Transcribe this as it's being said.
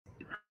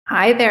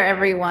Hi there,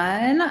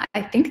 everyone.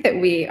 I think that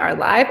we are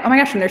live. Oh my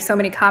gosh, and there's so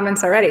many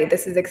comments already.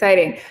 This is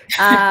exciting.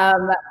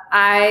 I'm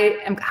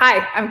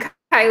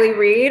Kiley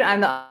Reid.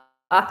 I'm the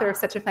author of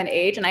Such a Fun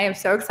Age, and I am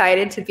so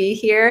excited to be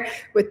here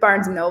with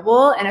Barnes &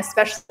 Noble, and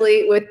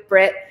especially with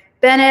Brit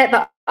Bennett,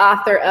 the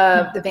author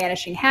of The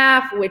Vanishing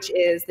Half, which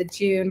is the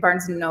June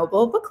Barnes &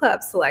 Noble Book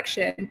Club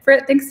selection.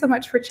 Brit, thanks so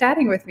much for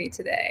chatting with me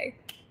today.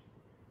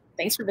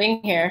 Thanks for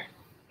being here.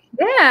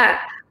 Yeah.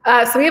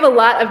 So we have a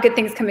lot of good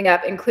things coming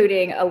up,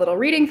 including a little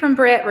reading from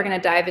Brit. We're going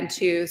to dive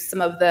into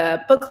some of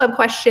the book club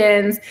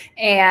questions,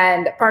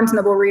 and Barnes &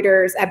 Noble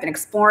readers have been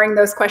exploring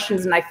those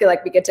questions, and I feel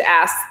like we get to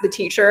ask the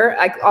teacher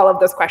like all of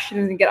those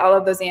questions and get all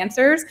of those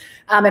answers.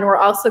 And we're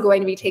also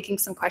going to be taking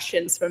some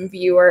questions from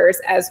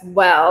viewers as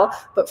well.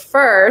 But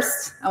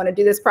first, I want to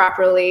do this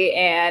properly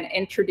and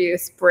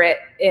introduce Brit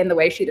in the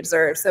way she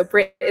deserves. So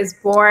Brit is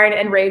born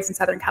and raised in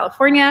Southern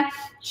California.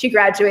 She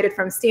graduated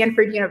from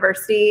Stanford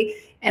University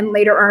and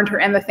later earned her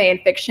MFA in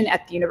fiction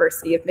at the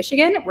University of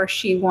Michigan, where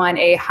she won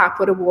a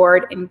Hopwood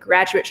Award in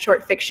graduate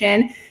short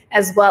fiction,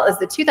 as well as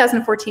the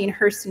 2014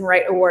 Hurston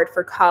Wright Award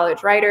for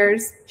college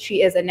writers.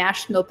 She is a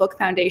National Book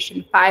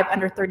Foundation 5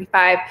 Under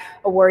 35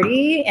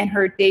 awardee, and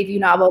her debut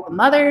novel, The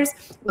Mothers,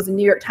 was a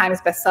New York Times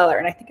bestseller,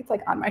 and I think it's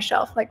like on my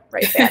shelf, like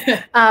right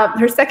there.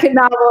 Her second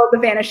novel, The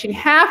Vanishing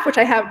Half, which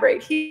I have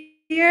right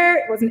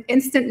here, was an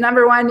instant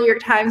 #1 New York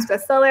Times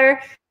bestseller.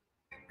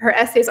 Her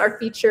essays are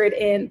featured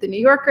in The New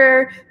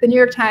Yorker, The New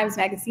York Times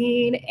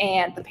Magazine,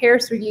 and the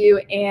Paris Review,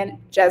 and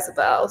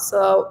Jezebel.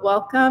 So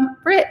welcome,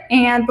 Brit.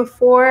 And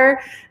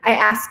before I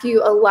ask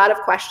you a lot of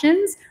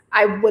questions,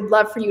 I would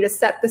love for you to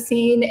set the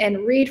scene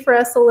and read for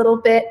us a little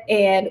bit.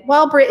 And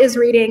while Brit is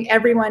reading,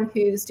 everyone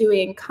who's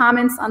doing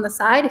comments on the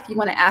side, if you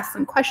want to ask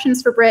some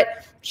questions for Brit,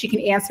 she can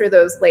answer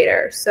those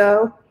later.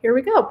 So here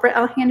we go. Brit,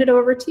 I'll hand it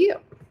over to you.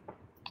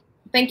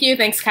 Thank you.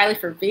 Thanks, Kiley,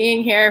 for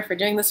being here, for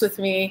doing this with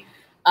me.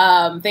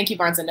 Thank you,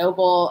 Barnes &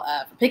 Noble,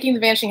 for picking The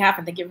Vanishing Half,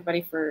 and thank you,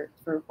 everybody, for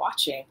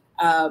watching.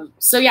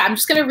 So yeah, I'm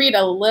just going to read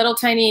a little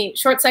tiny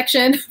short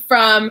section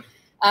from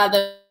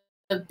the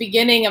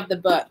beginning of the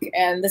book,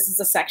 and this is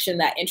a section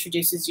that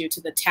introduces you to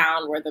the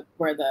town where the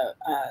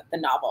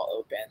novel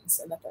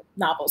opens and that the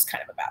novel is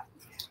kind of about.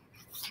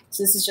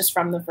 So this is just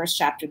from the first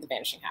chapter, The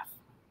Vanishing Half.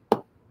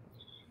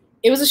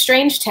 It was a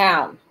strange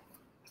town.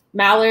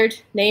 Mallard,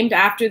 named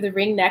after the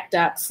ring-necked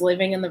ducks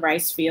living in the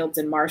rice fields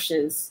and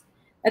marshes.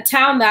 A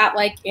town that,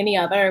 like any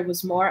other,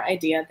 was more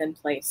idea than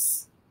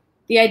place.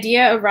 The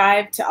idea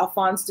arrived to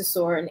Alphonse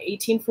Dessor in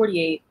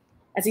 1848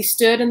 as he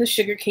stood in the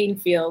sugarcane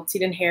fields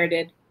he'd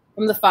inherited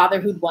from the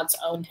father who'd once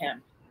owned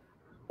him.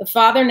 The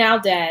father, now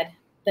dead,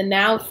 the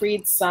now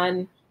freed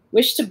son,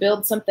 wished to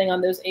build something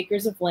on those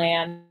acres of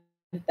land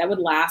that would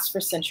last for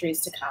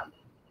centuries to come.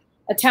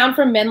 A town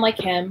for men like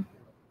him,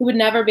 who would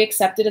never be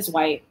accepted as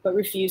white, but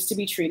refused to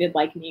be treated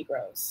like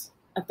Negroes.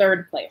 A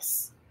third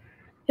place.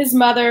 His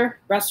mother,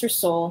 rest her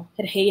soul,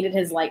 had hated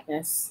his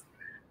lightness.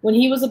 When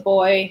he was a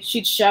boy,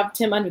 she'd shoved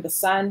him under the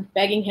sun,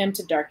 begging him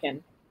to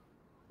darken.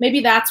 Maybe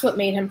that's what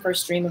made him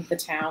first dream of the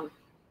town.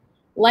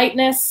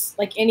 Lightness,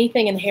 like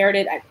anything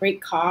inherited at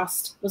great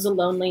cost, was a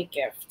lonely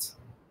gift.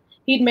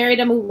 He'd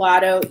married a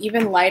mulatto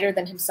even lighter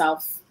than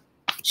himself.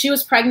 She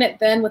was pregnant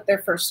then with their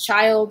first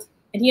child,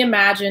 and he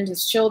imagined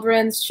his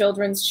children's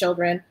children's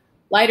children,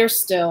 lighter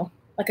still,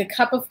 like a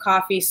cup of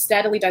coffee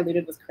steadily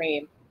diluted with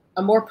cream,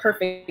 a more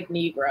perfect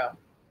Negro.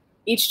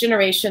 Each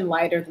generation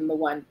lighter than the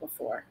one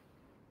before.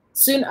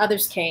 Soon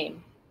others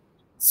came.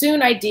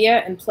 Soon idea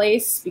and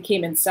place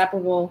became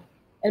inseparable,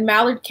 and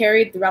Mallard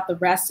carried throughout the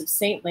rest of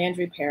St.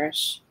 Landry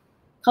Parish.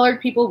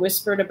 Colored people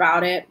whispered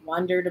about it,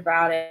 wondered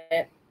about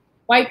it.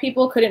 White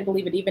people couldn't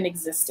believe it even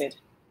existed.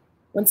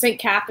 When St.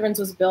 Catherine's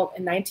was built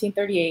in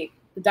 1938,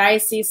 the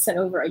diocese sent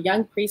over a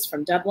young priest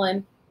from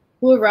Dublin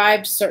who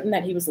arrived certain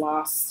that he was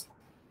lost.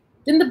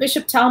 Didn't the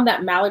bishop tell him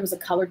that Mallard was a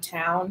colored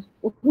town?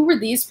 Well, who were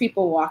these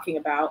people walking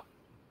about?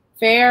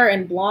 Fair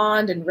and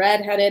blonde and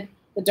red-headed,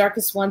 the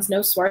darkest ones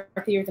no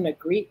swarthier than a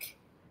Greek.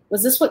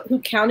 Was this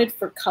who counted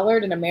for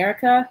colored in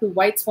America, who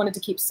whites wanted to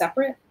keep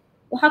separate?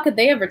 Well, how could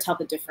they ever tell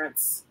the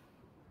difference?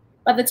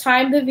 By the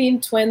time the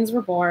Vignes twins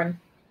were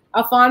born,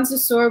 Alphonse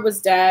Dessor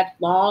was dead,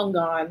 long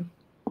gone.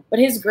 But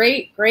his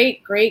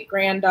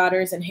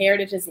great-great-great-granddaughters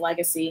inherited his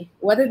legacy,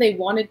 whether they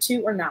wanted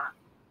to or not.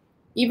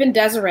 Even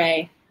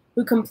Desiree,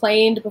 who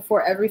complained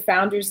before every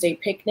Founder's Day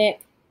picnic,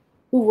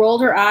 who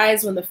rolled her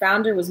eyes when the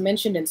founder was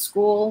mentioned in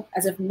school,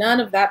 as if none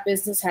of that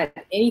business had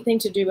anything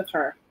to do with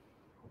her.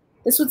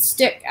 This would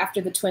stick after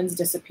the twins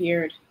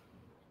disappeared.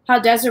 How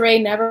Desiree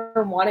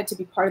never wanted to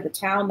be part of the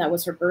town that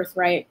was her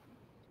birthright.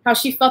 How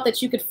she felt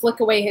that you could flick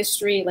away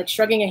history like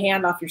shrugging a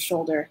hand off your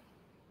shoulder.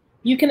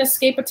 You can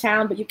escape a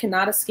town, but you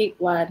cannot escape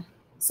blood.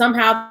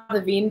 Somehow the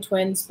Vignes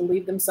twins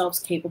believed themselves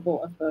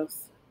capable of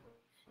both.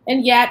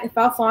 And yet, if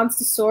Alphonse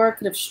Dessor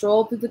could have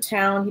strolled through the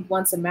town he'd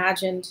once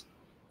imagined,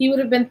 he would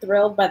have been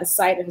thrilled by the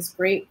sight of his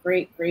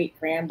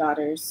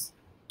great-great-great-granddaughters.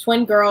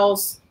 Twin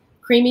girls,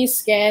 creamy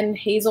skin,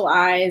 hazel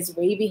eyes,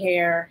 wavy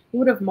hair. He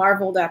would have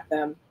marveled at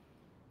them.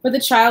 For the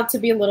child to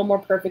be a little more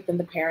perfect than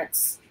the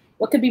parents,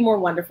 what could be more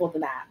wonderful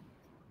than that?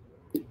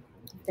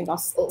 think I'll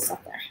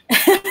stop there.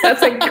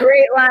 That's a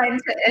great line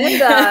to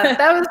end on.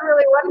 That was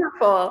really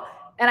wonderful.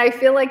 And I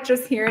feel like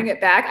just hearing it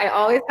back, I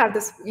always have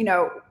this,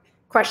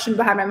 question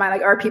behind my mind,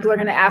 like, are people are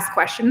going to ask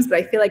questions? But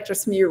I feel like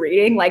just from you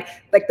reading, like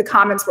the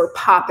comments were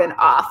popping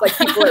off. Like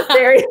people are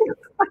very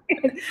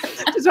excited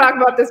to talk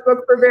about this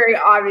book for very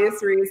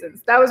obvious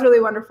reasons. That was really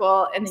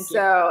wonderful. And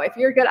if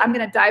you're good, I'm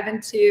going to dive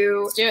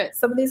into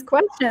some of these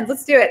questions.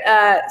 Let's do it.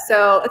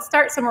 So let's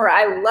start somewhere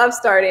I love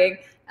starting,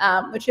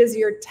 which is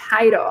your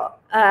title.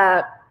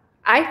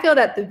 I feel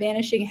that The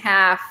Vanishing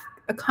Half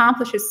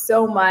accomplishes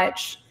so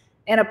much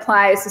and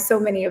applies to so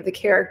many of the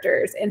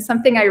characters. And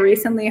something I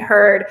recently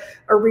heard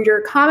a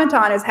reader comment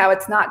on is how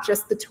it's not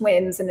just the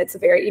twins and it's a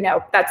very,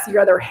 that's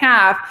your other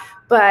half.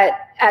 But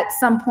at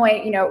some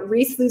point,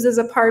 Reese loses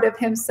a part of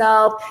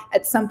himself.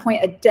 At some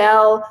point,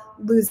 Adele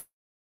loses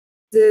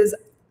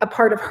a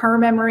part of her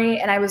memory.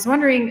 And I was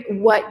wondering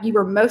what you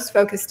were most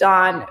focused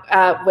on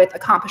with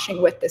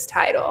accomplishing with this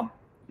title.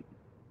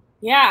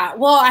 Yeah,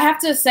 well, I have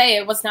to say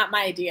it was not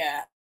my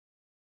idea.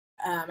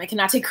 I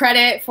cannot take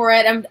credit for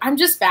it. I'm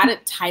just bad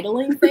at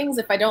titling things.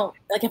 If I don't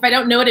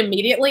know it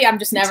immediately, I'm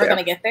just never going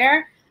to get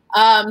there.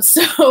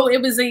 So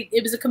it was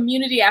a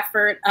community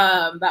effort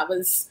that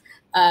was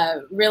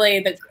really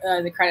the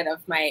credit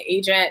of my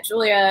agent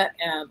Julia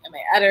and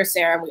my editor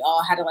Sarah. We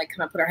all had to kind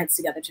of put our heads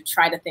together to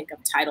try to think of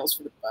titles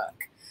for the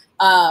book.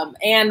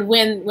 And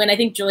when I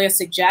think Julia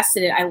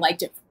suggested it, I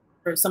liked it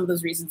for some of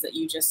those reasons that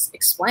you just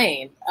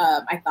explained.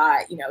 I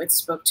thought it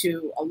spoke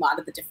to a lot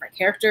of the different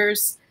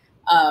characters.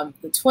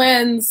 The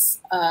twins,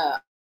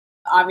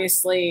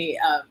 obviously,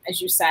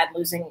 as you said,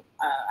 losing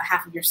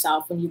half of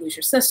yourself when you lose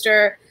your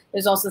sister.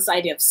 There's also this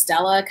idea of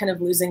Stella kind of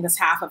losing this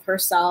half of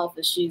herself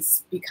as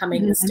she's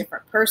becoming this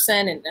different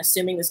person and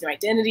assuming this new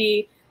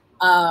identity.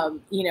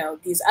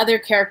 These other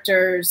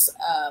characters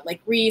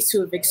like Reese,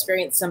 who have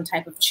experienced some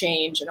type of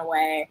change in a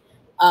way.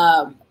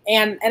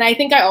 And I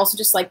think I also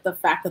just like the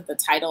fact that the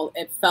title,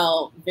 it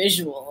felt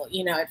visual,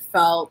 it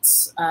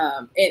felt,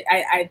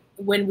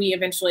 when we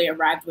eventually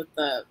arrived with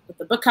the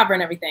book cover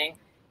and everything,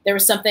 there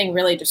was something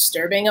really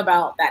disturbing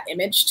about that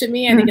image to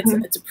me. I think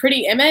it's a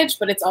pretty image,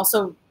 but it's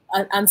also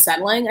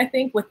unsettling, I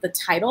think, with the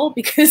title,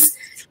 because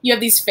you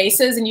have these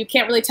faces and you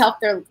can't really tell if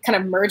they're kind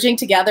of merging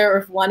together or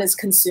if one is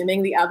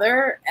consuming the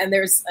other. And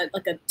there's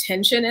a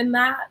tension in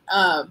that.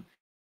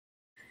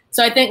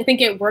 So I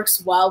think it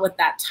works well with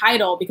that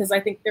title, because I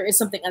think there is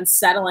something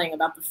unsettling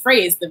about the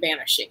phrase, the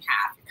vanishing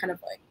half. You're kind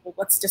of like, well,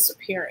 what's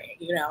disappearing,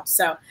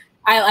 So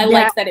I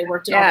liked that it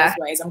worked in all those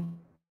ways. I'm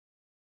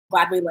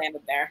glad we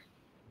landed there.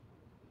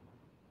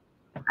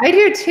 I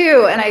do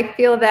too. And I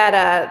feel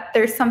that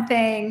there's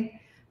something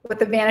with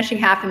the vanishing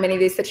half in many of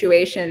these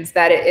situations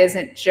that it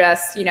isn't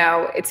just,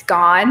 it's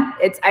gone.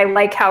 I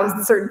like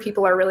how certain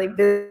people are really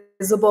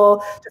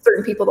visible to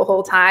certain people the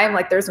whole time.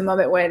 Like there's a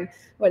moment when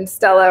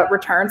Stella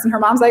returns and her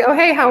mom's like, oh,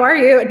 hey, how are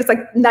you? And just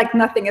like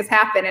nothing has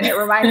happened. And it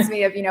reminds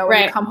me of,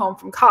 when you come home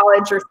from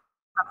college or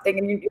something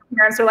and your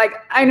parents are like,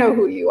 I know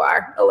who you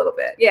are a little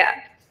bit. Yeah.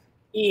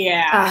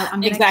 Yeah,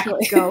 I'm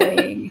exactly keep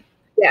going.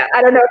 Yeah.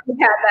 I don't know if you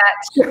had that,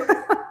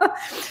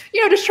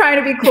 just trying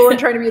to be cool and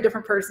trying to be a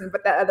different person,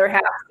 but that other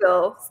half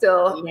still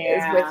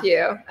is with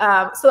you.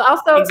 So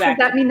also, does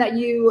that mean that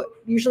you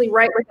usually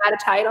write without a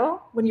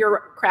title when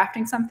you're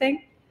crafting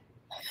something?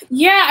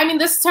 Yeah, I mean,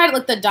 this title,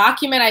 like the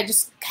document, I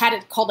just had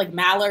it called like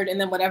Mallard and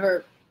then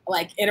whatever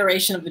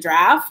iteration of the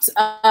draft.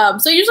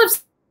 So usually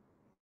have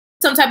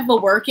some type of a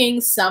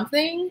working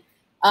something,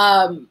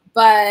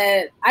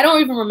 but I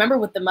don't even remember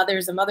what the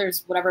mothers,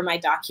 whatever my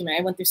document.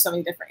 I went through so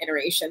many different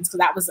iterations because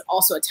that was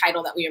also a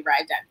title that we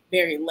arrived at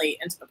very late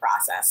into the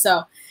process.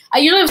 So I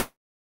usually have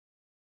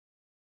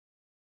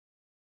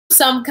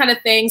some kind of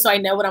thing so I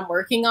know what I'm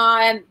working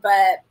on,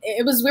 but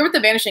it was weird with The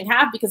Vanishing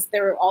Half because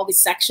there were all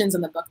these sections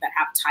in the book that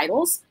have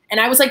titles,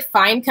 and I was like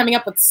fine coming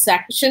up with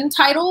section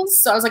titles.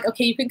 So I was like,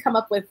 okay, you can come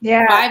up with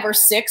 5 or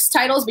 6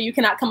 titles, but you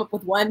cannot come up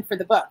with one for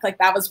the book. Like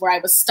that was where I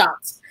was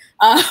stumped.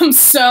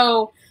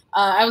 So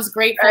I was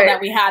grateful that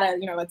we had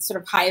a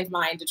sort of hive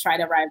mind to try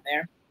to arrive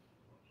there.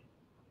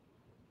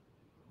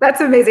 That's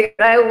amazing.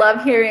 I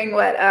love hearing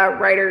what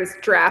writers'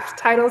 draft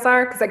titles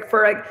are, because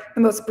for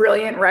the most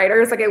brilliant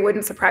writers, it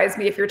wouldn't surprise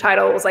me if your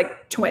title was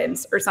like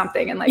Twins or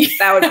something, and that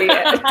would be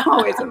it. It's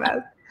always a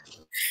mess.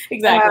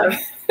 Exactly.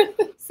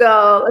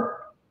 So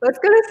let's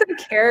go to some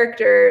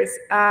characters.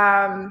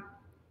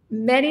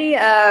 Many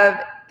of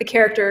the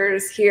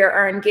characters here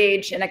are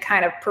engaged in a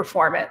kind of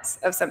performance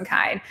of some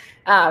kind,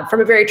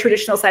 from a very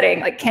traditional setting.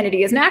 Like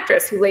Kennedy is an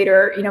actress who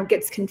later,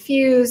 gets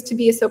confused to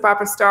be a soap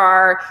opera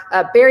star.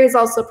 Barry is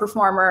also a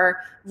performer.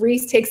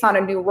 Reese takes on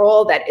a new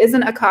role that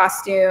isn't a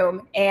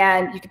costume.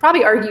 And you could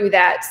probably argue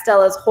that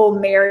Stella's whole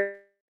marriage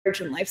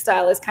and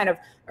lifestyle is kind of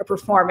a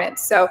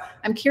performance. So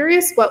I'm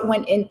curious what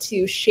went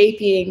into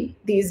shaping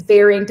these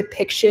varying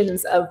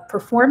depictions of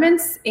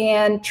performance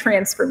and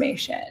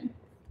transformation.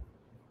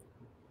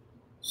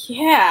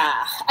 Yeah,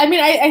 I mean,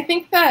 I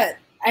think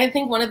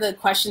one of the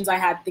questions I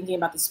had thinking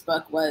about this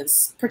book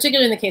was,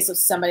 particularly in the case of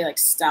somebody like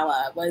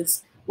Stella,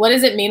 was what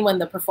does it mean when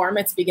the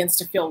performance begins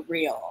to feel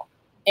real?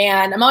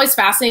 And I'm always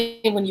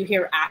fascinated when you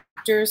hear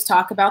actors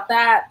talk about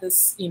that,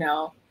 this, you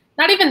know,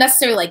 not even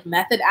necessarily like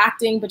method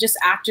acting, but just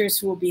actors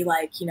who will be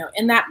like, you know,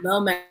 in that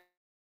moment,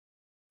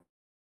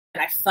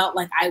 I felt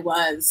like I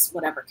was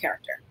whatever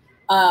character.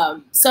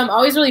 So I'm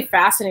always really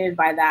fascinated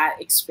by that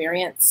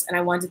experience. And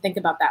I wanted to think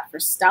about that for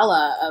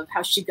Stella, of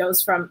how she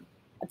goes from,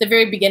 at the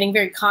very beginning,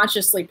 very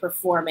consciously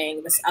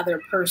performing this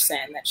other person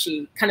that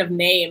she kind of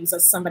names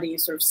as somebody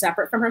sort of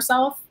separate from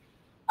herself.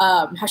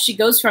 How she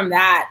goes from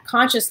that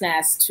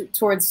consciousness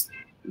towards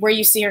where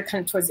you see her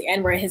kind of towards the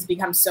end, where it has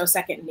become so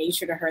second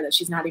nature to her that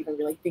she's not even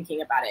really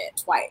thinking about it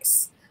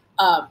twice.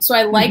 So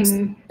I liked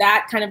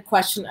that kind of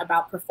question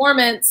about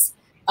performance.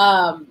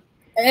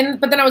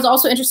 But then I was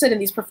also interested in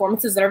these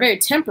performances that are very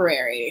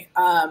temporary.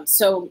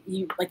 So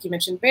like you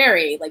mentioned,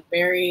 Barry,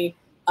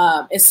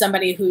 is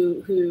somebody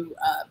who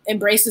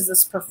embraces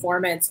this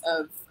performance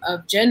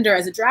of gender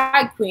as a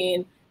drag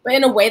queen, but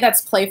in a way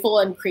that's playful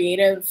and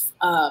creative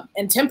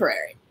and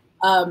temporary.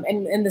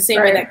 And in the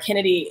same way that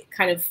Kennedy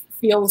kind of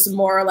feels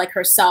more like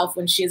herself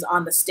when she is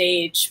on the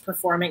stage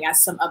performing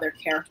as some other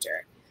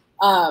character.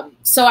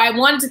 So I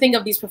wanted to think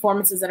of these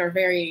performances that are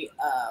very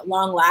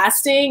long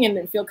lasting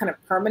and feel kind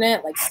of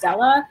permanent, like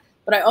Stella.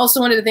 But I also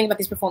wanted to think about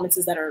these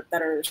performances that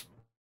are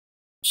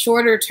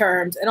shorter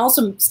terms and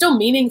also still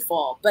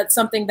meaningful, but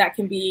something that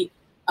can be,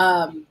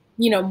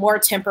 you know, more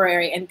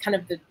temporary, and kind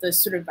of the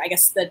sort of, I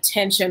guess, the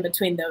tension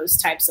between those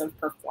types of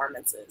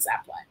performances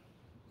at play.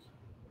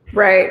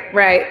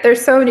 Right.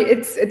 There's so many,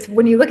 it's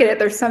when you look at it,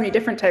 there's so many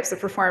different types of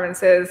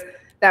performances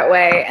that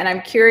way. And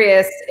I'm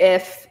curious,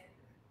 if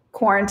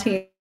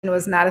quarantine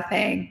was not a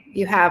thing,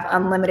 you have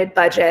unlimited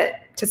budget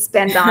to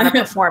spend on a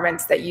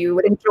performance that you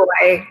would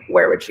enjoy,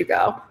 where would you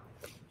go?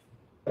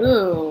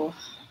 Ooh,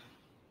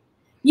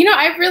 you know,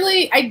 I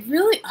really, I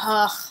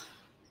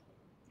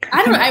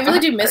don't know. I really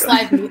do miss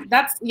live.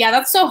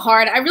 That's so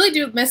hard. I really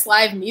do miss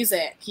live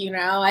music. You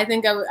know, I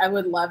think I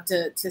would love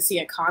to see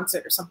a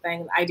concert or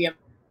something. The idea of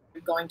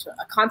going to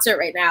a concert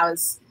right now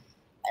is,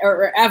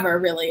 or ever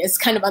really, is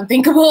kind of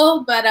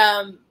unthinkable. But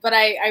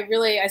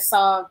I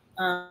saw,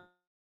 I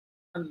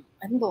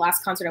think the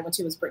last concert I went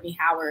to was Brittany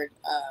Howard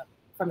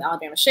from the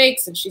Alabama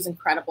Shakes, and she's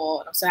incredible.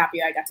 And I'm so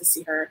happy I got to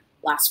see her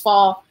last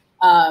fall.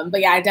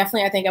 But yeah,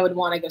 I think I would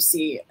want to go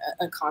see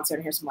a concert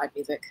and hear some live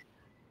music.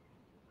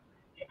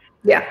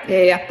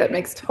 Yeah. That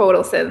makes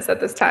total sense at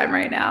this time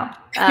right now.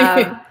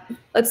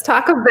 Let's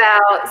talk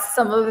about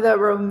some of the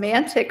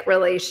romantic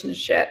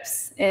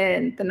relationships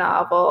in the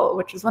novel,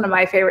 which is one of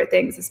my favorite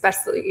things,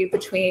 especially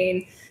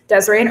between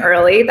Desiree and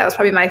Early. That was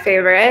probably my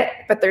favorite,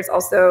 but there's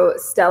also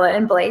Stella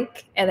and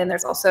Blake, and then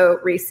there's also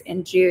Reese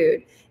and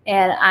Jude.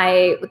 And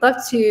I would love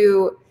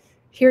to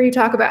hear you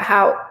talk about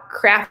how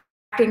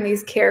crafting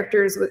these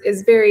characters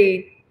is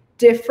very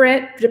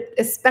different,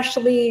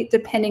 especially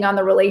depending on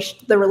the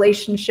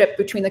relationship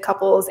between the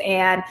couples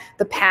and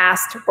the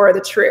past or the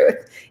truth.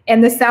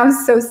 And this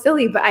sounds so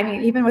silly, but I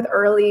mean, even with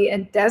Early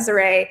and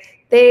Desiree,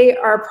 they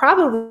are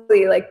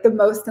probably like the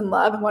most in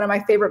love. And one of my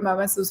favorite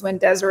moments was when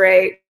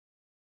Desiree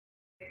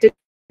did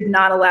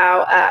not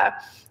allow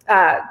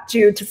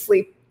Jude to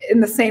sleep in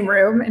the same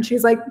room. And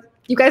she's like,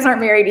 you guys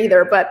aren't married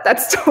either, but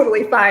that's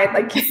totally fine.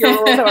 Like, keep your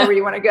rules however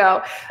you want to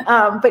go.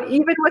 But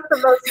even with the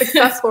most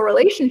successful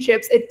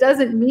relationships, it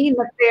doesn't mean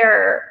that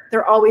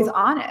they're always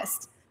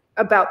honest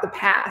about the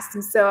past.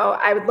 And so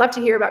I would love to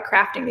hear about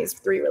crafting these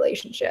three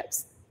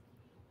relationships.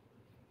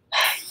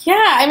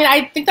 Yeah, I mean,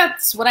 I think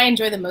that's what I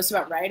enjoy the most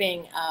about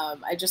writing.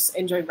 I just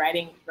enjoy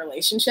writing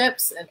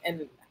relationships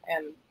and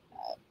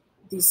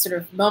these sort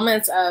of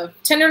moments of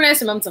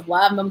tenderness and moments of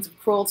love, moments of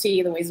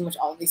cruelty, the ways in which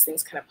all of these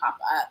things kind of pop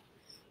up.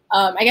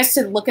 I guess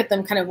to look at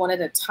them kind of one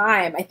at a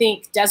time, I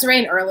think Desiree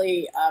and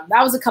Early,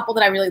 that was a couple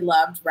that I really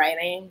loved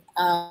writing.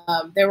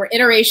 There were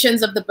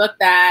iterations of the book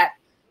that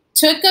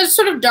took a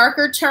sort of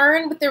darker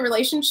turn with their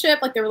relationship.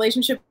 Like, their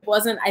relationship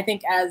wasn't, I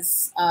think,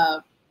 as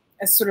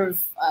sort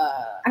of,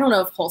 I don't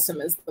know if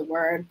wholesome is the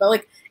word, but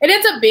like, it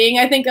ends up being,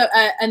 I think,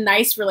 a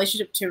nice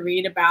relationship to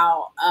read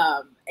about.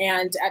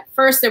 And at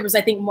first there was,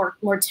 I think,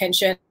 more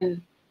tension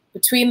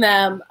between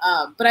them.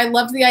 But I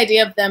loved the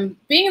idea of them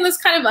being in this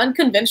kind of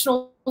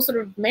unconventional sort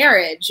of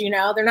marriage. You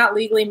know, they're not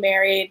legally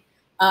married,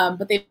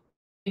 but they've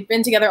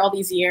been together all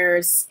these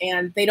years,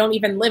 and they don't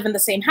even live in the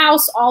same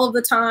house all of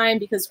the time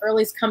because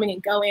Early's coming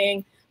and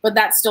going, but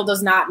that still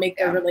does not make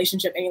their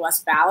relationship any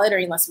less valid or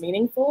any less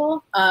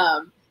meaningful.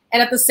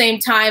 And at the same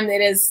time,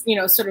 it is, you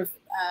know, sort of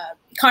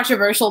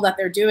controversial that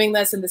they're doing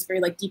this in this very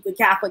like deeply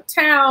Catholic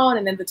town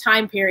and in the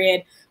time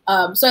period.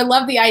 So I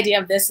love the idea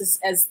of this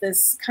as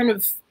this kind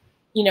of,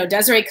 you know,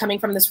 Desiree coming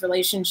from this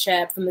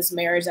relationship, from this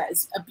marriage that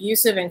is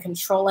abusive and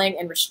controlling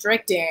and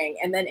restricting,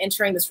 and then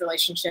entering this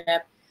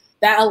relationship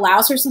that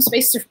allows her some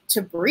space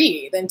to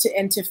breathe and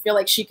to feel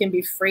like she can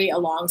be free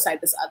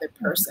alongside this other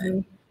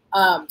person.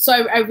 So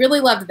I really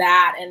loved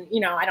that. And, you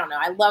know, I don't know,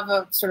 I love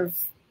a sort of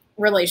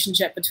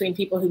relationship between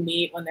people who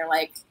meet when they're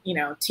like, you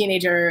know,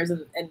 teenagers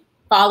and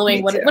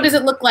following what does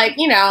it look like?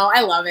 You know,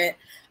 I love it.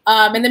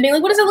 And then being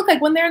like, what does it look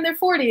like when they're in their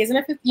 40s? And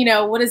if, you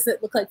know, what does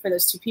it look like for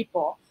those two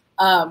people?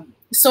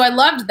 So I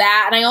loved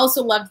that. And I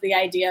also loved the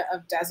idea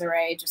of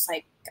Desiree just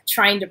like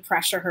trying to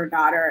pressure her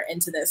daughter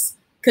into this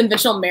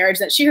conventional marriage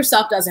that she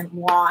herself doesn't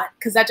want,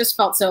 because that just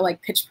felt so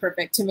like pitch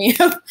perfect to me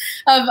of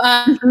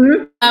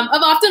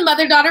often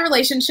mother-daughter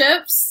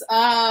relationships.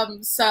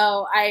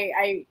 So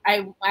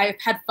I've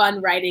had fun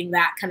writing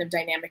that kind of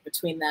dynamic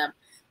between them.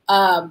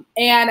 And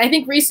I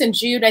think Reese and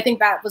Jude, I think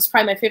that was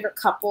probably my favorite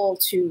couple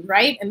to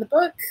write in the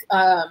book.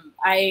 I'm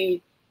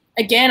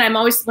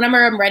always,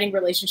 whenever I'm writing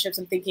relationships,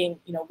 I'm thinking,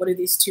 you know, what do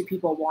these two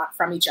people want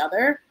from each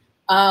other?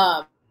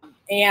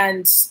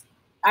 And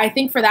I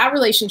think for that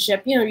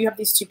relationship, you know, you have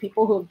these two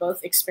people who have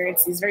both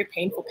experienced these very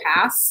painful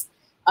pasts.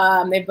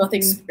 They've both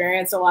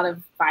experienced a lot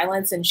of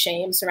violence and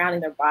shame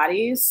surrounding their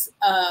bodies.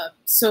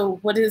 So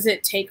what does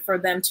it take for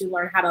them to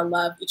learn how to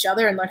love each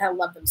other and learn how to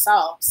love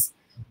themselves?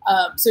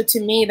 So to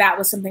me, that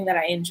was something that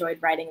I enjoyed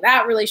writing,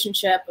 that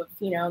relationship of,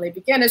 you know, they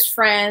begin as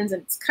friends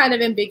and it's kind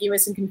of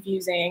ambiguous and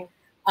confusing.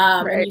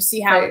 And you see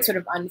how it sort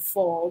of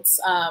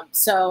unfolds.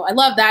 So I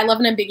love that. I love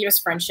an ambiguous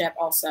friendship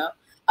also.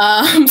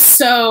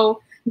 So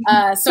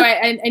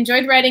I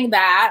enjoyed writing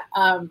that.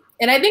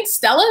 And I think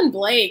Stella and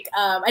Blake,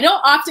 I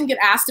don't often get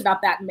asked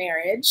about that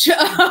marriage.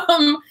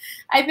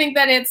 I think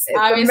that it's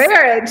obviously, a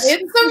marriage.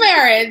 It's a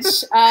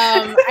marriage.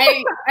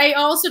 I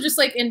also just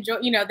like enjoy,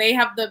 you know, they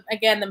have the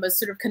most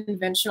sort of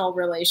conventional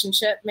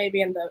relationship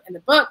maybe in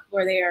the book,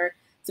 where they are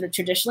sort of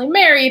traditionally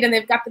married and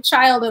they've got the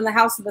child in the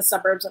house in the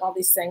suburbs and all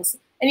these things.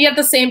 And yet at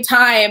the same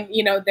time,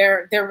 you know,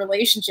 their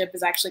relationship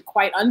is actually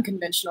quite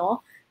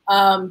unconventional,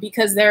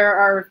 because there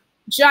are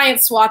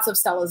giant swaths of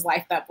Stella's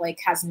life that Blake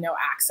has no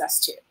access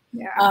to.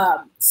 Yeah.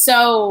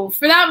 So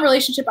for that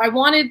relationship, I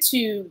wanted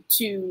to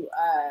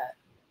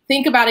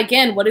think about,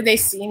 again, what do they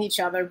see in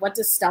each other? What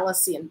does Stella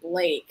see in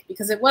Blake?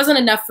 Because it wasn't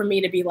enough for me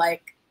to be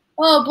like,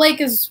 oh,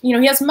 Blake is, you know,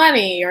 he has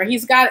money or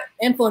he's got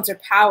influence or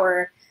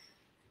power.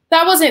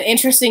 That wasn't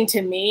interesting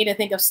to me, to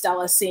think of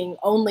Stella seeing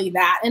only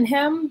that in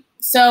him.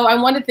 So I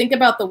wanted to think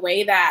about the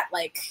way that,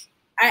 like,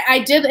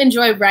 I did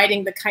enjoy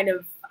writing the kind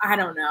of, I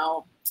don't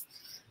know,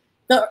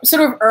 the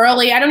sort of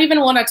early, I don't even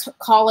want to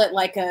call it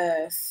like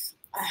a,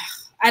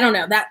 I don't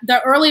know, that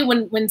the early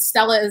when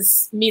Stella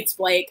meets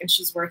Blake and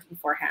she's working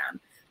for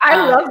him. I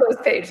love those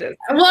pages.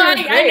 Well, I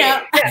know.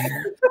 Yeah.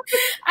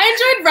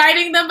 I enjoyed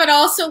writing them, but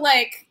also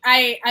like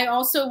I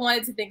also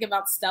wanted to think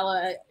about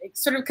Stella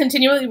sort of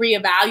continually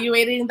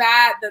reevaluating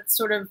that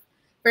sort of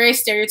very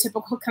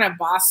stereotypical kind of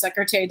boss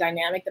secretary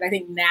dynamic that I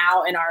think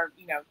now in our,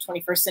 you know,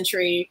 21st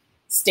century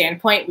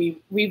standpoint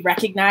we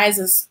recognize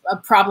as a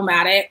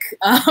problematic.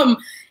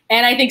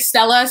 And I think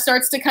Stella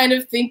starts to kind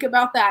of think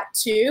about that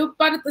too,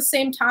 but at the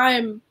same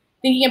time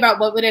thinking about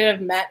what would it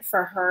have meant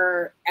for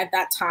her at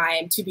that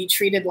time to be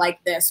treated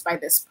like this by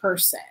this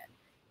person.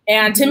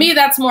 And to me,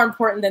 that's more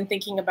important than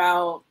thinking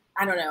about,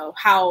 I don't know,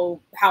 how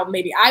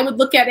maybe I would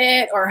look at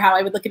it or how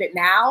I would look at it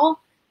now,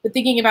 but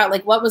thinking about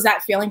like, what was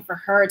that feeling for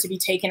her to be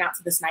taken out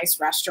to this nice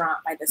restaurant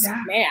by this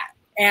man?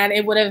 And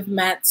it would have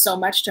meant so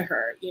much to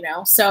her, you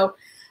know? So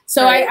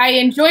I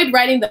enjoyed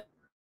writing the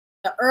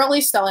early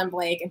Stella and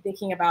Blake and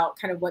thinking about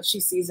kind of what she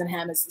sees in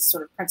him as this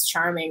sort of Prince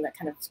Charming that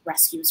kind of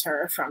rescues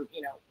her from,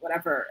 you know,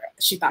 whatever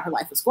she thought her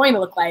life was going to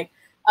look like.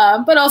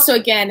 But also,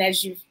 again,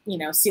 as you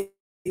know, see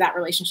that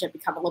relationship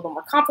become a little bit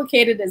more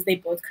complicated as they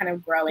both kind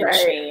of grow and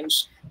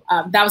change.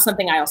 That was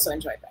something I also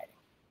enjoyed writing.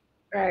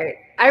 Right.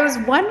 I was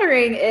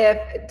wondering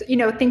if, you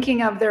know,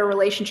 thinking of their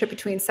relationship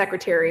between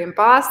secretary and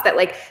boss, that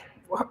like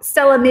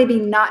Stella, maybe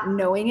not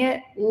knowing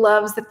it,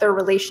 loves that their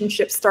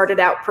relationship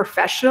started out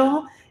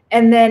professional,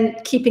 and then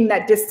keeping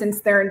that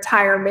distance their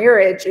entire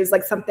marriage is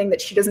like something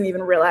that she doesn't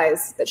even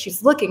realize that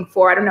she's looking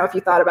for. I don't know if you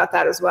thought about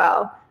that as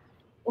well.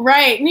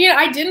 Right. You know,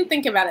 I didn't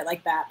think about it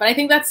like that, but I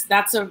think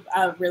that's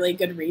a really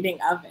good reading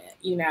of it.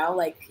 You know,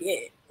 like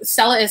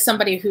Stella is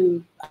somebody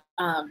who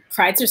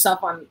prides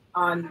herself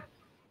on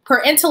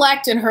her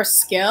intellect and her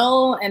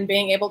skill and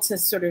being able to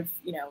sort of,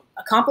 you know,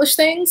 accomplish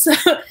things.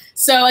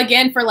 So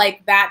again, for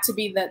like that to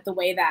be the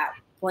way that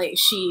Blake,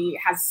 she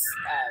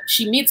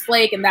meets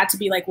Blake, and that to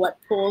be like what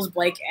pulls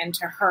Blake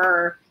into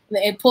her,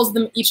 it pulls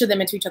them, each of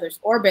them, into each other's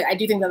orbit. I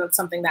do think that that's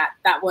something that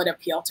would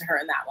appeal to her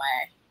in that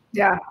way.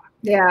 Yeah.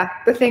 Yeah.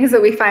 The things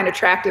that we find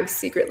attractive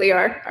secretly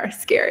are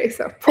scary.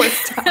 So poor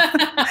stuff.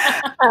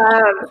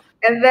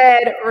 And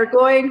then we're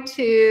going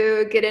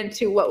to get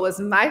into what was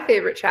my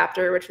favorite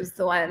chapter, which was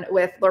the one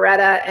with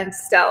Loretta and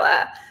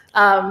Stella.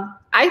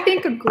 I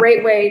think a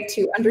great way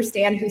to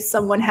understand who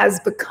someone has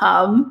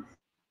become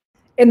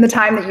in the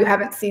time that you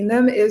haven't seen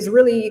them is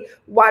really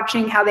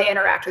watching how they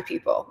interact with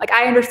people. Like,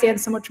 I understand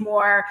so much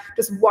more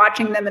just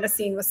watching them in a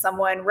scene with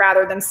someone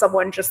rather than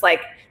someone just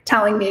like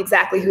telling me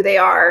exactly who they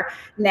are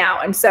now.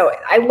 And so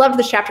I love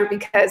the chapter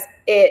because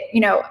it,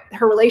 you know,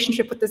 her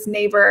relationship with this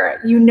neighbor,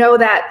 you know,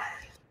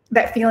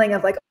 that feeling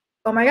of like,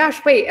 oh my gosh,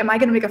 wait, am I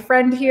going to make a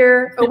friend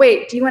here? Oh,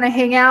 wait, do you want to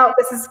hang out?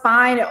 This is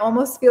fine. It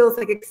almost feels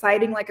like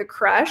exciting, like a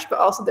crush, but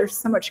also there's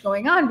so much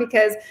going on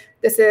because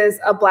this is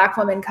a Black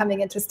woman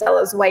coming into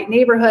Stella's white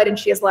neighborhood and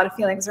she has a lot of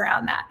feelings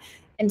around that.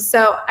 And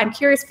so I'm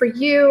curious for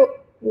you,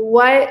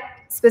 what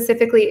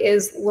specifically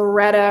is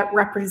Loretta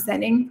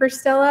representing for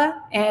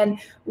Stella? And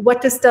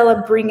what does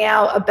Loretta bring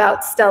out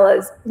about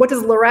Stella's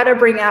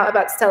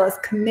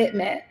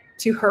commitment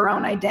to her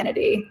own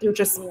identity through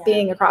just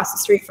being across the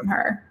street from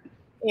her?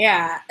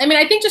 Yeah. I mean,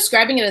 I think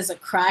describing it as a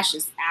crush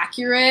is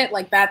accurate.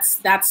 Like that's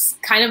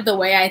kind of the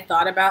way I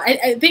thought about it.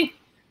 I think,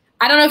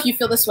 I don't know if you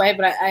feel this way,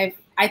 but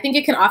I think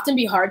it can often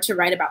be hard to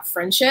write about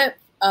friendship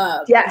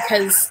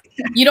because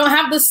you don't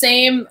have the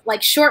same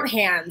like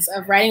shorthands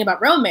of writing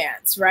about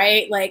romance,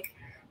 right? Like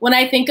when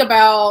I think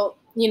about,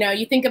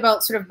 you think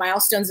about sort of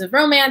milestones of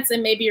romance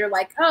and maybe you're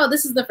like, oh,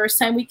 this is the first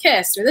time we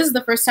kissed, or this is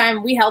the first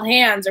time we held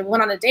hands or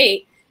went on a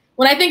date.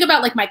 When I think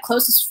about like my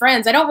closest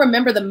friends, I don't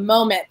remember the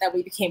moment that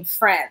we became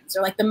friends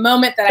or like the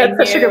moment that I knew.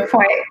 That's such a good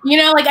point.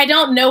 Like I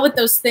don't know what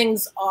those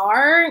things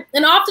are.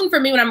 And often for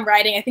me when I'm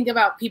writing, I think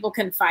about people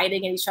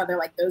confiding in each other,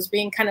 like those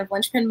being kind of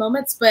linchpin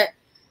moments. But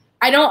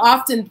I don't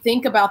often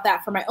think about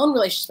that for my own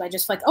relationship. I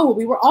just like, oh,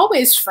 we were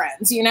always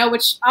friends,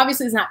 which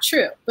obviously is not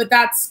true. But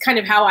that's kind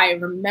of how I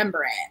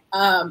remember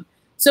it.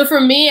 So for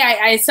me,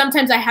 I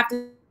sometimes I have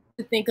to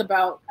think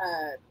about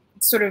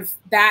sort of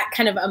that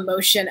kind of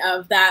emotion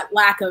of that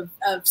lack of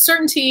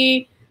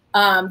certainty,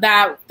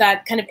 that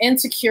kind of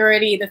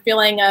insecurity, the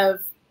feeling of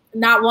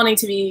not wanting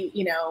to be,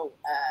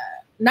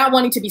 not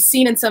wanting to be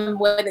seen in some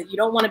way that you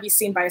don't want to be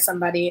seen by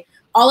somebody.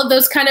 All of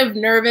those kind of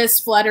nervous,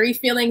 fluttery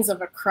feelings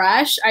of a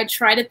crush. I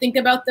try to think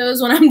about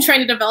those when I'm trying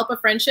to develop a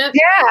friendship.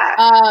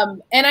 Yeah.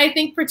 And I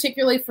think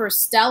particularly for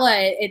Stella,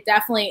 it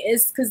definitely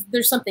is because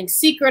there's something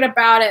secret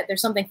about it.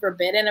 There's something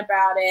forbidden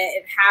about it.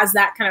 It has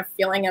that kind of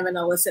feeling of an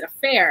illicit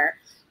affair.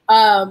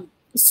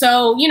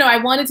 So, I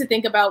wanted to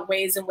think about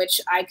ways in which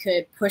I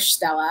could push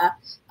Stella.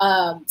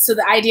 So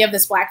the idea of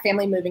this Black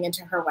family moving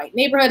into her white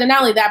neighborhood, and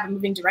not only that, but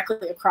moving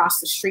directly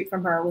across the street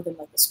from her within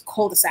like this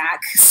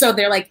cul-de-sac. So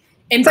they're like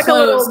enclosed. It's like a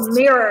little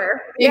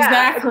mirror.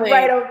 Exactly.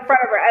 Yeah, right in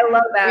front of her. I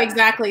love that.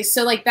 Exactly.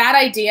 So like that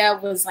idea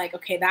was like,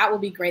 okay, that will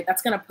be great.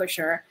 That's going to push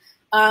her.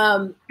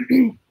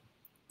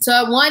 So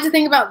I wanted to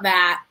think about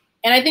that.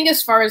 And I think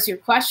as far as your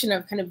question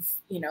of kind of,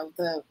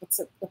 what's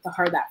at the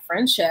heart of that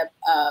friendship,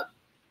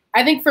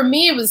 I think for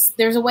me,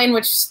 there's a way in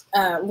which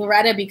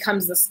Loretta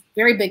becomes this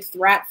very big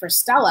threat for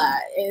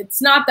Stella.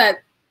 It's not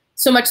that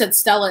so much that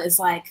Stella is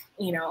like,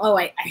 oh,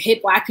 I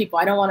hate Black people.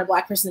 I don't want a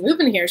Black person to move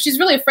in here. She's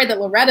really afraid that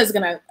Loretta is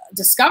going to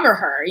discover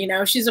her.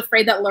 She's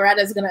afraid that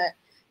Loretta is going to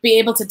be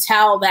able to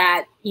tell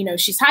that,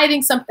 she's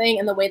hiding something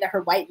in the way that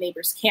her white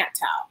neighbors can't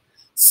tell.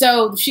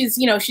 So she's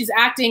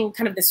acting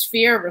kind of this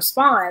fear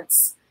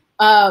response.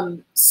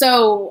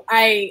 So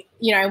I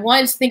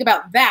wanted to think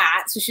about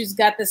that. So she's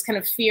got this kind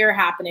of fear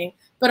happening.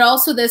 But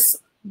also there's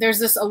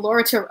this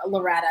allure to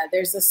Loretta.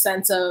 There's this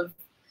sense of,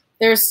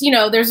 there's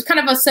kind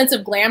of a sense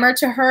of glamour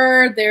to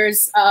her.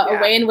 There's a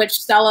way in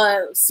which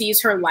Stella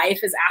sees her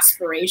life as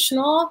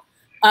aspirational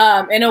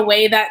in a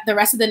way that the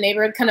rest of the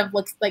neighborhood kind of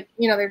looks like,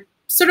 they're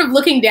sort of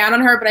looking down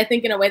on her, but I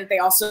think in a way that they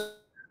also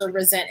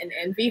resent and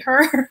envy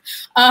her.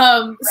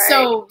 Right.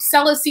 So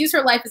Stella sees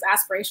her life as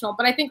aspirational,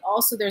 but I think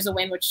also there's a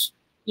way in which,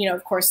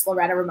 of course,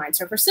 Loretta reminds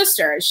her of her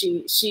sister.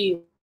 She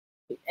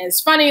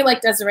is funny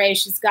like Desiree.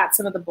 She's got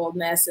some of the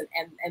boldness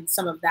and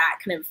some of that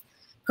kind of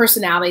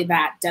personality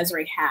that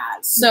Desiree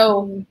has.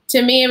 So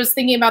to me, it was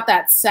thinking about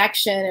that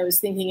section. It was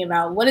thinking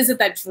about what is it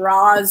that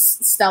draws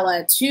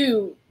Stella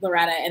to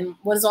Loretta and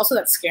what is also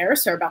that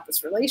scares her about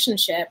this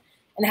relationship,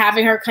 and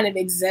having her kind of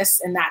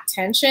exist in that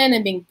tension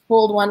and being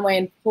pulled one way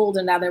and pulled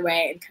another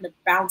way and kind of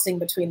bouncing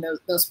between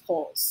those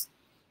poles.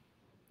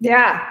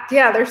 Yeah.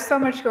 There's so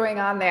much going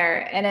on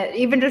there. And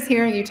even just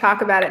hearing you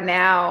talk about it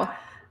now,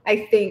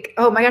 I think,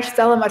 oh my gosh,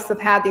 Stella must have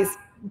had these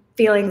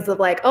feelings of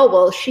like, oh,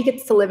 well, she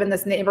gets to live in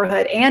this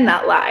neighborhood and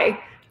not lie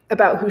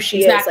about who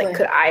she is. Like,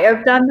 could I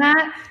have done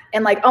that?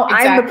 And like, oh,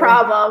 I'm the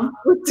problem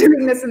with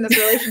doing this in this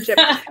relationship.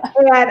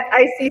 And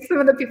I see some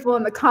of the people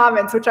in the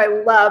comments, which I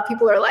love.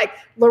 People are like,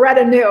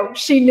 Loretta knew.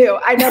 She knew.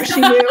 I know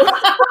she knew.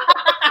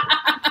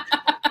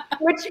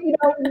 Which,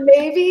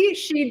 maybe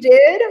she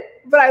did.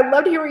 But I'd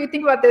love to hear what you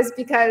think about this,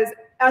 because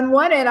on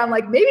one end, I'm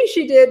like, maybe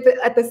she did. But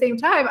at the same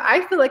time,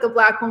 I feel like a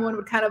Black woman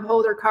would kind of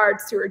hold her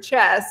cards to her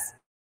chest,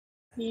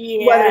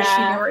 whether she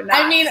knew or not.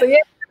 I mean, so,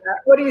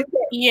 what do you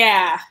think?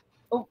 Yeah.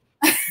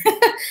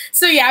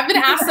 So I've been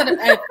asked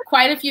that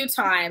quite a few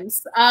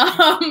times.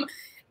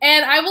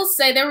 And I will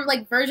say there were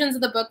like versions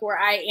of the book where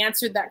I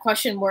answered that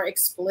question more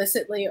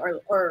explicitly,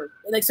 or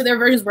like, so there are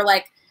versions where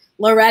like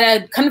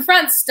Loretta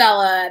confronts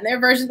Stella, and there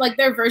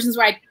are versions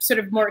where I sort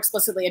of more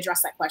explicitly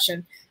address that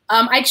question.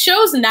 I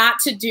chose not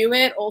to do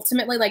it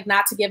ultimately, like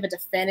not to give a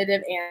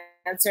definitive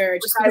answer,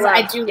 just because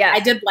I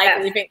did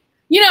like leaving.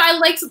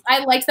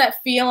 I liked that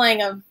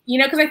feeling of,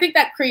 because I think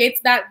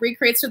that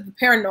recreates sort of the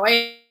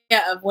paranoia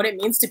of what it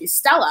means to be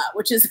Stella,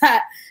 which is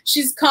that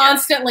she's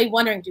constantly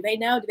wondering, do they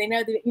know?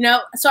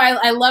 So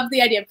I love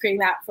the idea of creating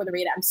that for the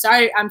reader.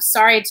 I'm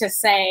sorry to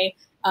say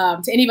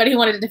to anybody who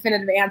wanted a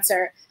definitive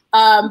answer.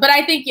 But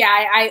I think,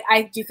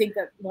 I do think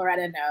that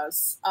Loretta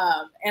knows.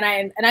 And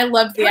I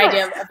love the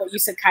idea of what you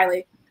said,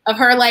 Kiley, of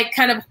her like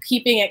kind of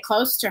keeping it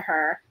close to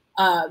her.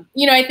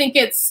 I think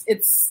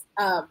it's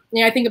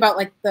I think about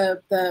like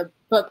the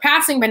book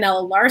Passing by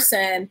Nella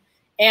Larson.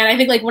 And I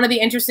think like one of the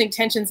interesting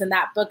tensions in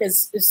that book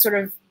is sort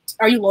of,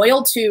 are you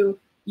loyal to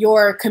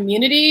your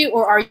community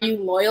or are you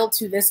loyal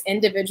to this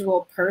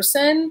individual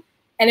person?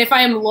 And if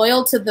I am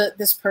loyal to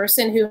this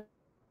person who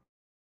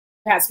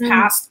has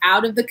passed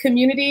out of the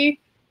community,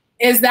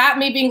 is that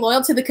me being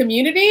loyal to the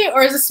community,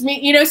 or is this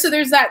me, so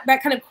there's that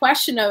kind of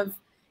question of,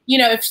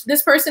 if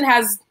this person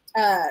has,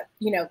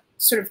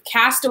 sort of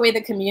cast away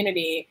the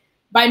community,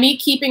 by me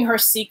keeping her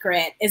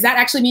secret, is that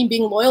actually me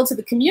being loyal to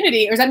the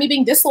community, or is that me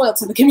being disloyal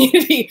to the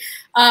community?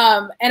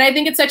 And I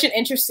think it's such an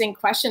interesting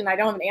question. I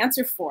don't have an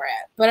answer for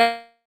it,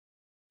 but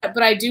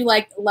I do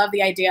love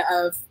the idea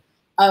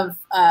of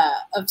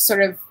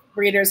sort of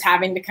readers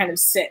having to kind of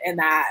sit in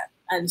that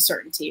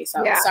uncertainty.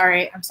 So I'm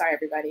sorry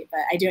everybody, but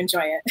I do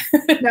enjoy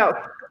it. No,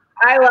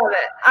 I love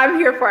it. I'm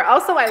here for it.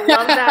 Also, I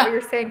love that what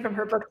you're saying from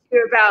her book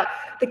too about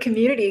the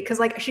community, because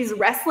like she's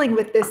wrestling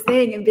with this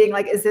thing and being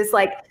like, is this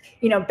like,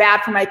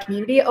 bad for my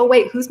community? Oh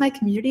wait, who's my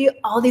community?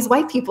 All these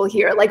white people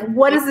here. Like,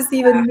 what does this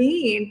even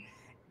mean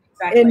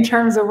in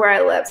terms of where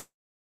I live?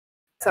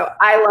 So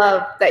I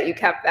love that you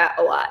kept that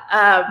a lot.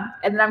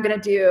 And then I'm going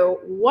to do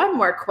one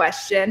more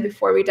question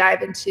before we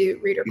dive into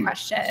reader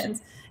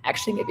questions.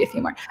 Actually, maybe a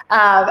few more.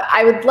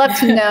 I would love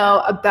to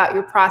know about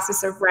your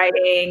process of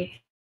writing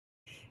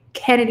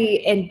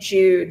Kennedy and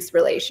Jude's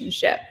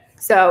relationship.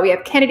 So we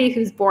have Kennedy,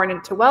 who's born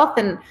into wealth,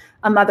 and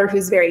a mother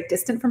who's very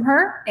distant from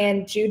her.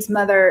 And Jude's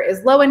mother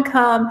is low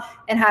income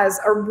and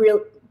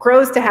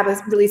grows to have a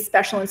really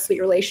special and sweet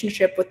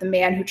relationship with the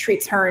man who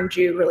treats her and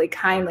Jude really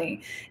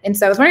kindly. And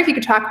so I was wondering if you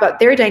could talk about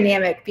their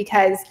dynamic,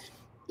 because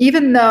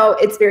even though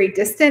it's very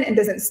distant and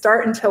doesn't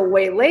start until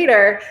way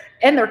later,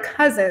 and they're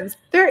cousins,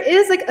 there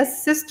is like a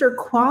sister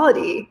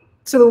quality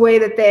to the way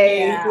that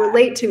they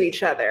relate to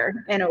each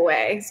other in a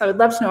way. So I would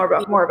love to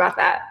know more about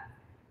that.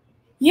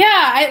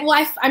 Yeah,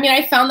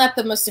 I found that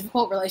the most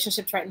difficult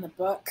relationship to write in the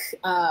book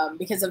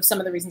because of some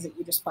of the reasons that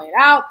you just pointed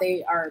out.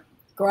 They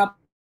grow up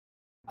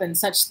in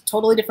such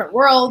totally different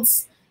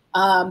worlds.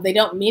 They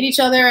don't meet each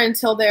other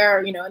until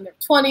they're, in their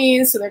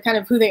 20s. So they're kind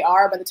of who they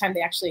are by the time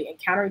they actually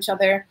encounter each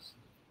other.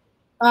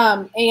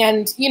 I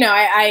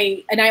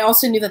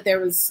also knew that there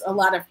was a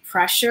lot of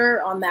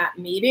pressure on that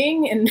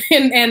meeting.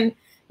 And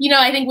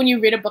I think when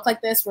you read a book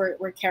like this where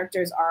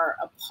characters are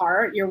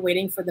apart, you're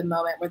waiting for the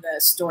moment where the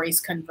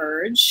stories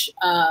converge.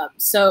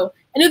 So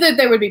I knew that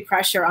there would be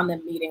pressure on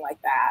them meeting like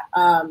that.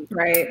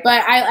 Right.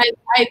 But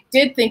I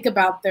did think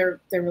about their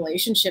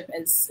relationship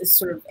as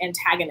sort of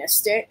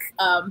antagonistic,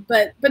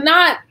 but they're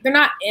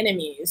not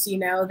enemies.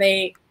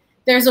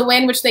 There's a way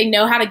in which they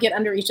know how to get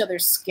under each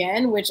other's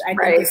skin, which I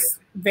think is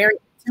very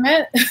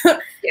intimate.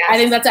 Yes. I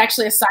think that's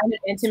actually a sign of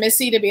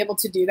intimacy, to be able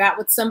to do that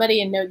with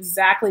somebody and know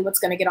exactly what's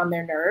going to get on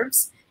their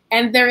nerves.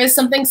 And there is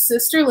something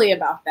sisterly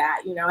about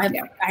that.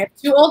 I have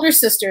two older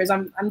sisters.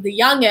 I'm the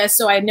youngest,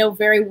 so I know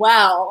very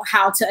well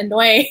how to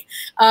annoy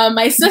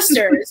my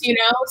sisters,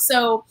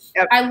 So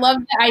I love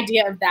the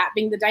idea of that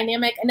being the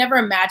dynamic. I never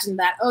imagined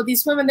that,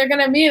 these women, they're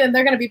going to meet and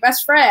they're going to be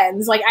best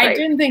friends. Like, I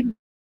didn't think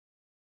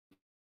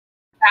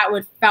that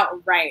would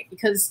felt right,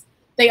 because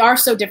they are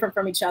so different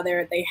from each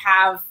other. They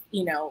have,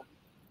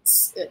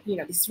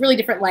 these really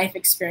different life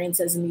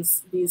experiences and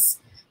these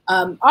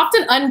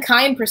often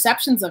unkind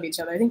perceptions of each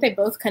other. I think they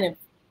both kind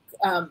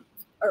of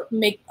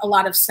make a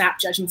lot of snap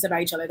judgments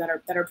about each other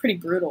that are pretty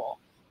brutal.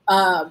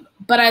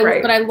 But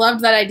I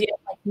loved that idea of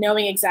like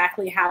knowing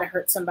exactly how to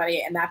hurt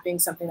somebody, and that being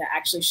something that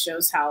actually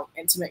shows how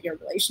intimate your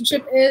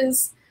relationship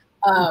is.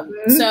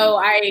 So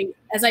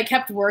as I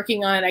kept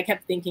working on it, I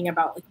kept thinking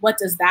about like, what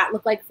does that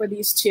look like for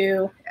these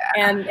two?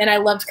 And I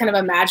loved kind of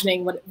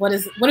imagining what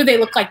do they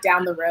look like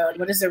down the road?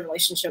 What does their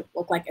relationship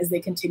look like as they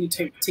continue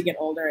to get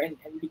older and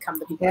become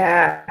the people?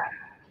 Yeah,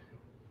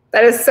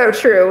 that is so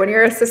true. When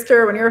you're a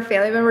sister, when you're a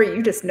family member,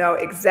 you just know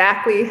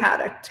exactly how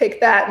to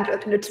take that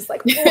and it's just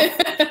like,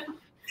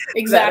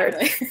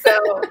 exactly.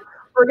 So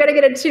we're going to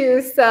get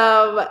into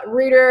some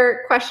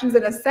reader questions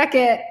in a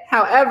second.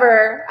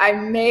 However, I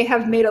may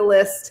have made a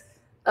list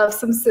of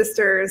some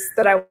sisters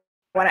that I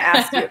want to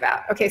ask you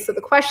about. Okay, so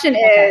the question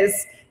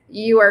is,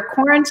 you are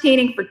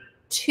quarantining for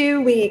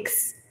 2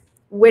 weeks.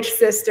 Which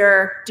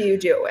sister do you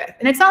do it with?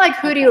 And it's not like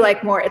who do you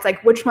like more. It's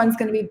like which one's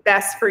going to be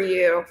best for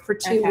you for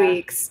 2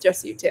 weeks,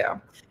 just you two.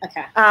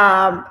 Okay.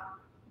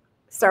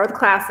 Start with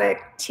classic,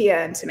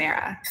 Tia and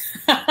Tamara.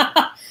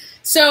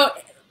 So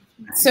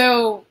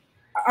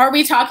are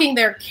we talking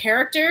their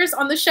characters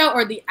on the show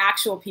or the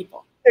actual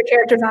people? The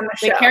characters on the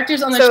show. The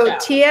characters on the show. So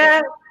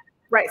Tia,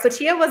 right. So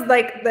Tia was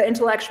like the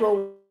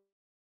intellectual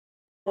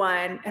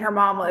one, and her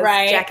mom was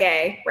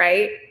Jacqueline,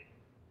 right?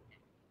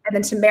 And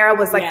then Tamara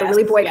was like the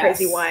really boy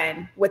crazy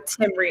one with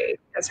Tim Reid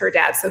as her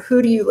dad. So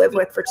who do you live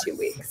with for 2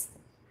 weeks?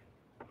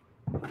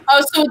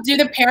 Oh, so do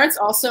the parents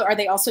are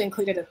they also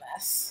included in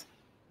this?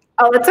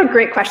 Oh, that's a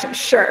great question.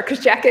 Sure, because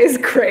Jacqueline is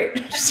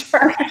great.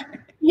 Sure.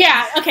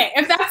 Yeah. Okay.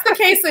 If that's the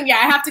case, then I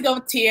have to go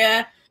with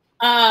Tia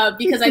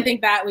because I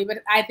think that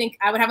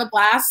I would have a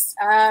blast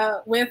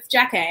with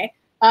Jacqueline.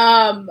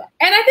 And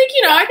I think,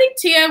 I think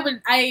Tia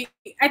would, I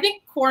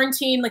think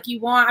quarantine, like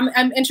I'm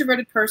an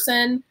introverted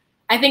person.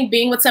 I think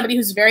being with somebody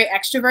who's very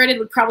extroverted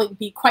would probably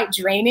be quite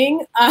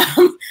draining.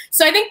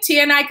 So I think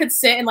Tia and I could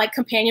sit in like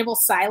companionable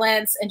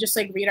silence and just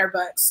like read our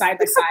books side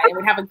by side, and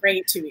we'd have a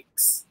great 2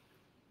 weeks.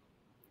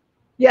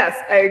 Yes,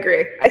 I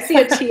agree. I see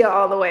a Tia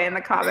all the way in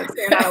the comments.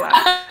 You're not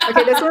allowed.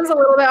 Okay, this one's a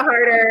little bit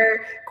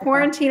harder.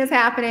 Quarantine is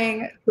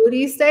happening. Who do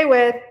you stay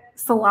with,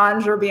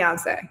 Solange or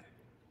Beyonce?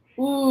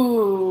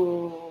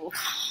 Ooh.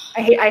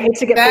 I hate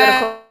to get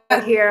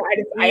political here.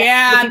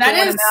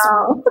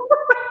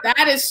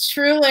 That is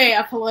truly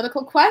a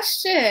political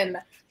question.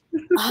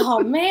 Oh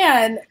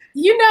man,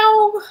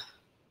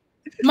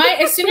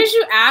 as soon as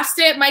you asked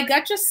it, my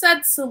gut just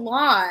said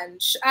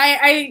Solange.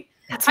 I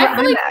feel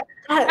like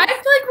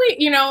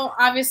we,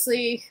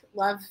 obviously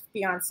love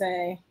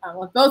Beyonce. I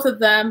love both of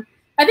them.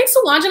 I think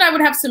Solange and I would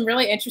have some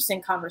really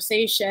interesting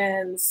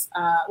conversations.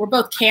 We're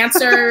both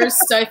Cancers,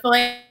 so I feel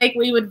like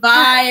we would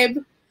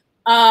vibe.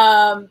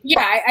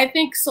 I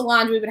think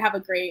Solange, we'd have a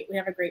great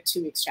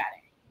 2 weeks chatting.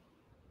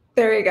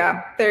 There you go.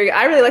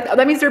 I really like that.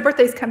 That means your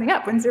birthday's coming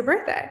up. When's your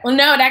birthday? Well,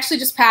 no, it actually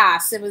just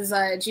passed. It was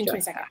June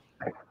 22nd.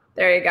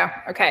 There you go.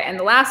 Okay, and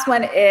the last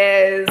one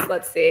is,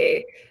 let's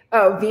see.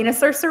 Oh,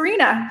 Venus or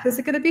Serena? Who's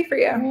it going to be for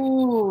you?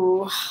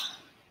 Ooh,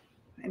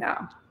 I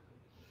know.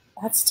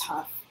 That's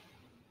tough.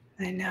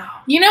 I know.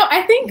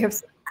 I think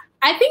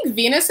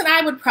Venus and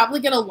I would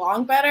probably get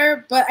along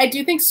better, but I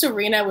do think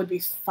Serena would be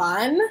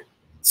fun.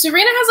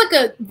 Serena has like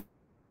a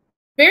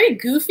very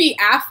goofy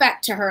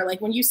affect to her. Like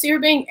when you see her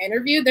being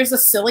interviewed, there's a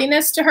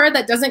silliness to her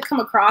that doesn't come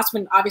across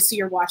when obviously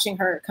you're watching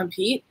her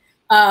compete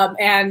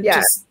and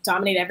just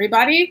dominate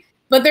everybody.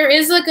 But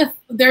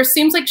there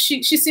seems like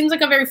she seems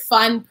like a very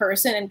fun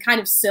person and kind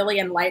of silly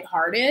and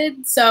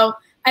lighthearted. So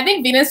I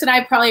think Venus and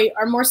I probably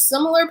are more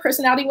similar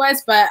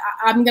personality-wise, but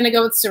I'm going to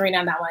go with Serena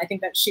on that one. I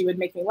think that she would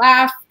make me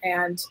laugh,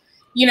 and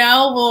I'm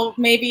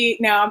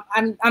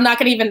not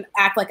going to even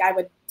act like I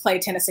would play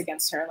tennis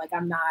against her. Like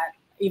I'm not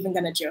even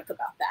going to joke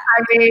about that.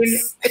 I mean, 2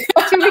 weeks is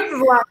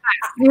a long time.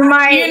 You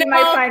might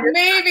find her.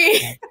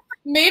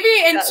 Maybe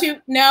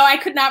in No, I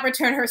could not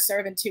return her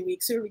serve in 2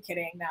 weeks. Who are we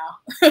kidding now?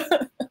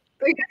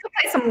 We could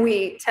play some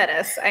Wii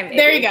tennis.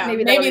 There you go.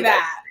 Maybe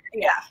that.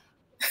 Yeah.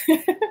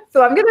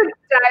 So I'm going to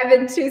dive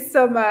into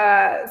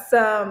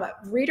some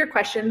reader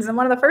questions. And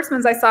one of the first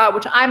ones I saw,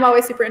 which I'm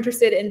always super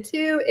interested in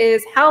too,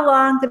 is how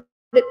long did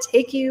it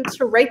take you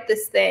to write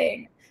this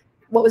thing?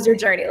 What was your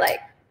journey like?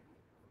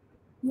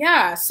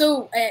 Yeah,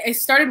 so I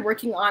started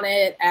working on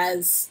it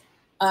as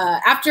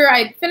after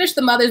I finished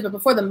The Mothers, but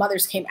before The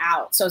Mothers came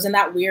out. So I was in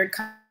that weird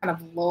kind of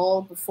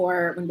lull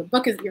before when the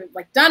book is, you're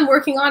like done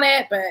working on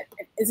it, but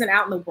it isn't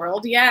out in the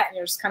world yet. And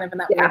you're just kind of in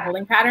that weird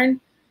holding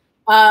pattern.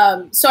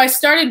 So I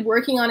started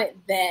working on it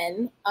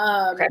then.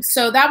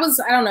 So that was,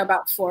 I don't know,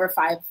 about 4 or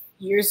 5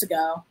 years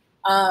ago.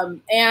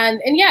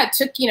 And yeah, it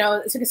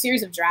took a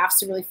series of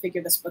drafts to really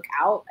figure this book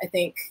out. I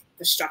think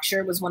the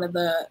structure was one of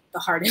the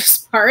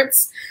hardest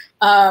parts.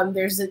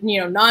 There's a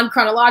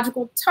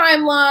non-chronological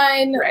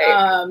timeline.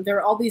 Right. There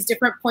are all these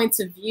different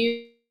points of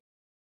view.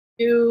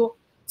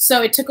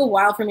 So it took a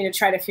while for me to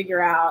try to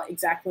figure out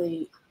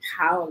exactly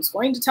how I was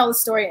going to tell the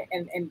story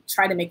and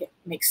try to make it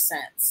make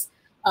sense.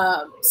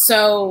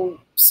 So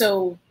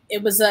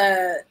it was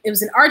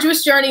an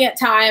arduous journey at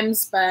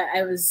times, but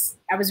I was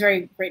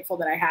very grateful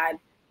that I had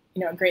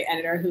a great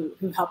editor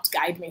who helped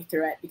guide me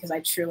through it, because I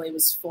truly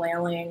was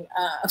flailing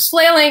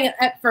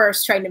at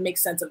first trying to make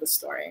sense of the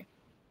story.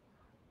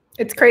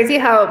 It's crazy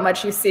how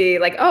much you see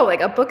like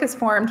a book is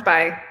formed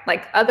by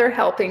like other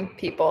helping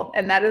people,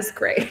 and that is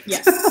great.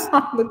 Yes.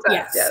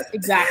 Yes,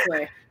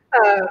 exactly.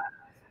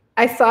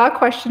 I saw a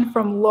question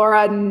from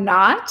Laura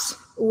Knott,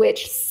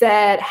 which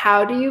said,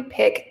 how do you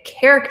pick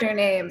character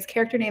names?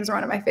 Character names are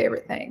one of my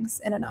favorite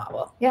things in a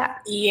novel. Yeah,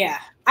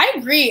 I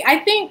agree. I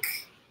think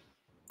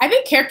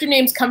character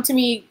names come to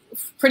me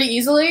pretty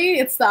easily.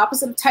 It's the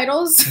opposite of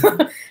titles.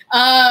 Some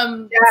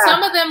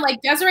of them, like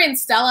Desiree and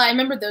Stella, I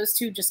remember those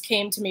two just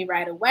came to me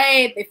right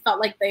away. They felt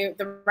like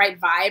the right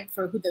vibe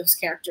for who those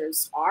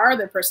characters are,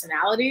 their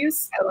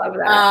personalities. I love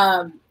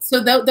that. So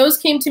those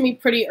came to me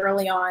pretty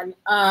early on.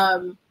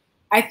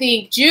 I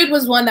think Jude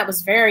was one that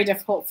was very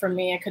difficult for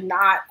me. I could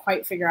not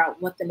quite figure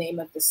out what the name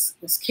of this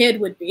kid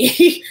would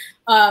be.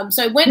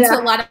 So I went to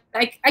a lot of,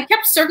 I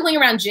kept circling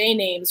around J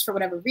names for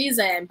whatever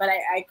reason, but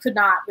I could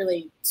not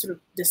really sort of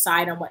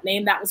decide on what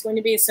name that was going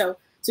to be. So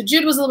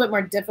Jude was a little bit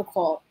more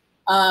difficult.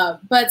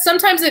 But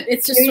sometimes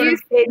it's just sort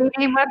of baby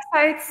name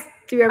websites.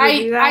 Do you ever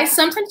do that? I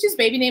sometimes use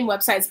baby name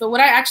websites, but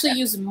what I actually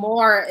use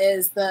more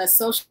is the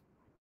Social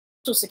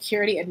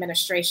Security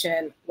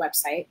Administration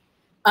website.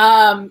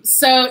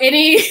 So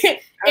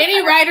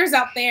any writers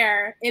out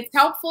there, it's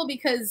helpful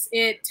because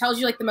it tells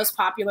you like the most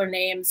popular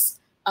names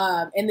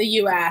in the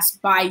US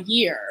by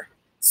year.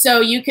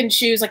 So you can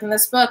choose, like in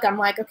this book, I'm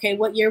like, okay,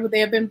 what year would they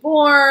have been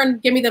born?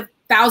 Give me the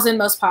 1,000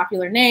 most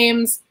popular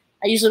names.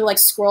 I usually like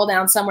scroll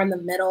down somewhere in the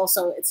middle,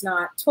 so it's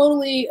not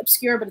totally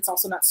obscure, but it's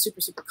also not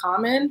super, super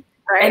common.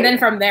 Right. And then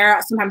from there,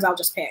 sometimes I'll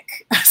just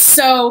pick.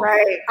 So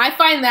right. I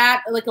find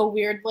that like a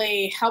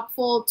weirdly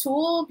helpful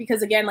tool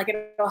because again, like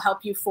it'll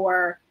help you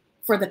for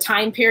the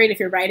time period. If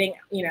you're writing,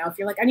 you know, if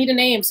you're like, I need a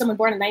name, someone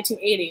born in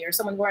 1980 or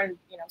someone born,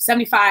 you know,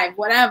 75,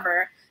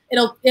 whatever,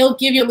 it'll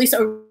give you at least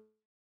a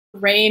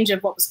range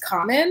of what was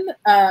common.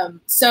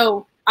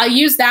 So I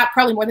use that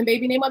probably more than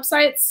baby name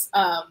websites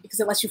because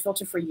it lets you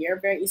filter for year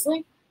very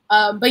easily.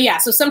 But yeah,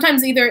 so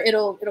sometimes either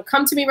it'll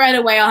come to me right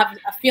away, I'll have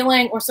a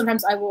feeling, or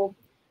sometimes I will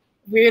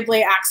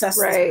weirdly access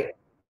the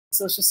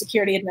Social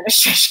Security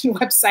Administration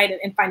website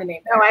and find a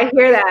name there. No, I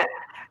hear that.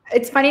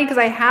 It's funny because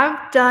I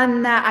have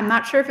done that. I'm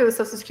not sure if it was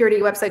Social Security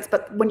websites,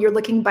 but when you're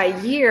looking by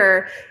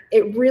year,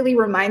 it really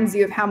reminds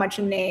you of how much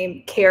a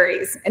name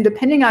carries. And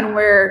depending on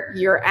where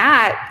you're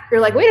at, you're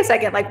like, wait a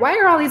second, like, why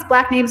are all these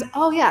Black names?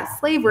 Oh yeah,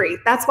 slavery.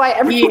 That's why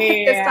everyone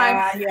at this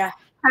time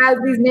has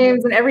these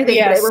names and everything.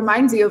 But it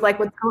reminds you of like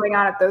what's going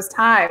on at those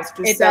times,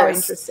 which is so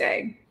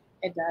interesting.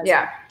 It does.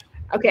 Yeah.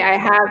 Okay, I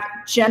have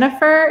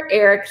Jennifer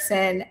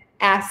Erickson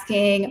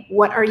asking,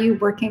 what are you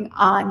working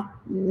on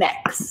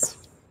next?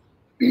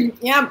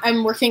 Yeah,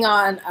 I'm working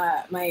on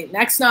my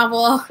next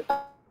novel,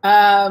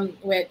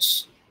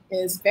 which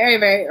is very,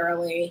 very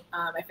early.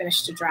 I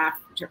finished a draft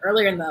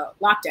earlier in the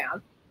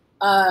lockdown.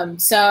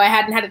 So I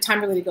hadn't had a time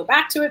really to go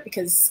back to it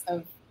because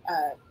of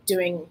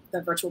doing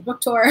the virtual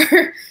book tour.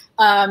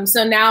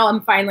 So now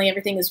I'm finally,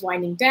 everything is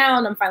winding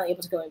down. I'm finally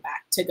able to go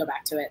back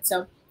to it.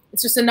 So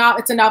it's just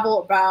it's a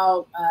novel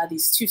about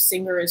these two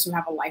singers who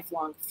have a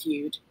lifelong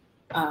feud.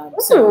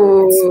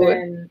 So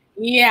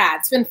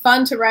it's been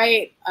fun to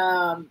write.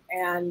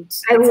 And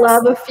I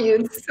love a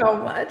feud so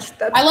much.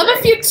 I love a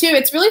feud too.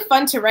 It's really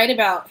fun to write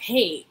about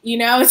hate. You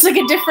know, it's like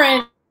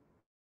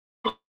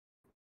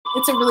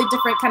it's a really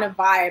different kind of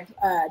vibe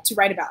to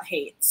write about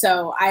hate.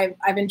 So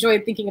I've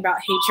enjoyed thinking about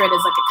hatred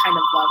as like a kind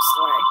of love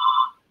story.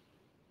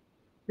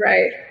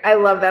 Right. I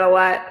love that a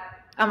lot.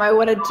 I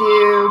want to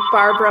do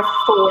Barbara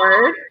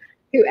Ford,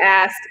 who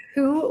asked,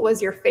 who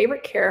was your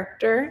favorite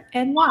character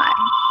and why?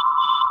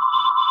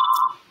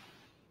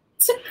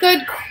 It's a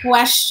good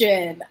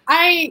question.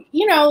 I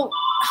think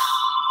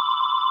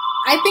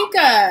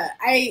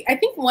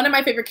one of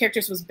my favorite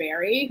characters was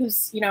Barry,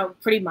 who's, you know,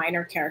 pretty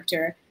minor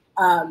character.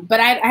 But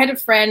I had a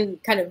friend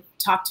kind of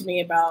talk to me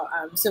about,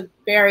 so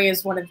Barry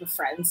is one of the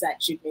friends that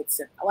Jude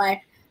meets in LA.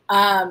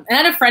 And I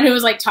had a friend who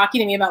was like talking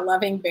to me about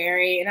loving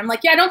Barry. And I'm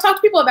like, yeah, I don't talk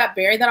to people about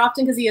Barry that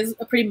often because he is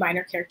a pretty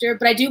minor character,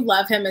 but I do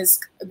love him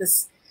as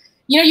this,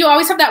 you know, you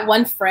always have that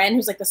one friend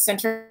who's like the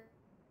center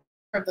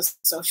of the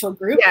social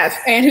group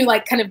and who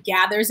like kind of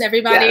gathers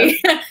everybody.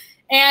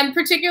 And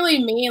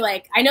particularly me,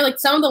 like, I know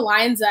like some of the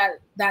lines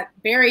that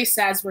Barry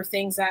says were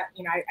things that,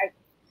 you know, I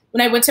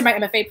when I went to my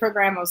MFA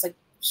program, I was like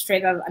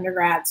straight out of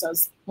undergrad. So I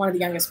was one of the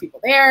youngest people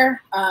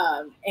there.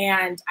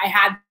 And I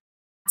had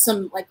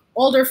some like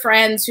older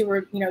friends who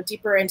were, you know,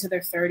 deeper into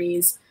their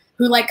 30s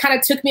who like kind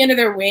of took me under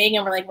their wing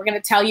and were like, we're going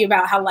to tell you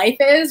about how life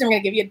is. And we're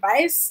going to give you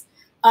advice.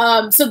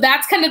 So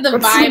that's kind of the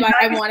vibe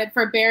I wanted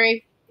for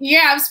Barry.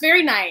 Yeah, it was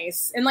very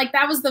nice. And like,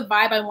 that was the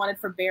vibe I wanted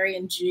for Barry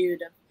and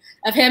Jude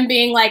of him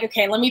being like,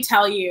 okay, let me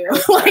tell you,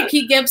 like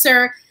he gives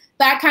her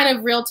that kind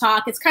of real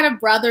talk. It's kind of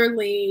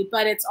brotherly,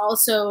 but it's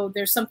also,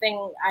 there's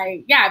something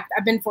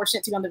I've been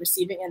fortunate to be on the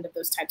receiving end of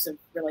those types of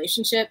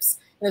relationships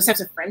and those types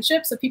of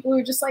friendships of people who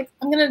are just like,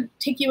 I'm going to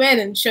take you in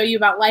and show you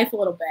about life a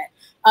little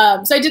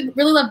bit. So I did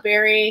really love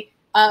Barry.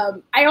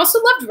 I also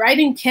loved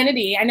writing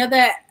Kennedy. I know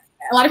that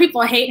a lot of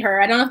people hate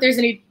her. I don't know if there's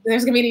going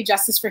to be any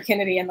justice for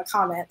Kennedy in the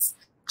comments.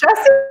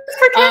 Justice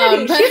for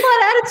Kennedy. She has a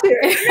lot of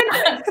attitude.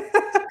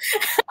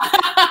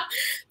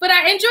 But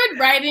I enjoyed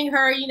writing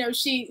her. You know,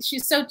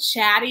 she's so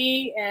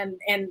chatty and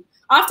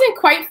often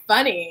quite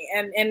funny.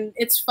 And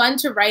it's fun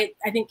to write,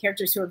 I think,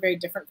 characters who are very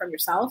different from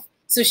yourself.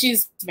 So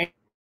she's very,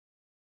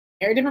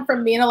 very different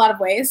from me in a lot of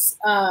ways.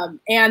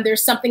 And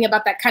there's something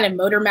about that kind of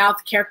motor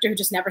mouth character who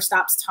just never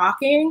stops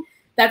talking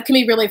that can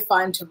be really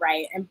fun to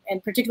write. And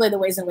particularly the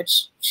ways in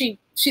which she's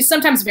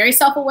sometimes very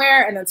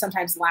self-aware and then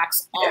sometimes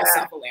lacks all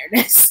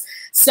self-awareness.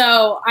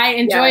 So I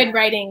enjoyed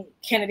writing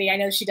Kennedy. I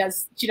know she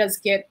does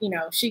get, you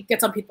know, she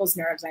gets on people's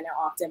nerves, I know,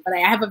 often, but I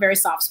have a very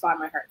soft spot in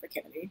my heart for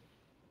Kennedy.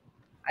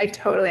 I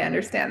totally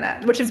understand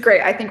that, which is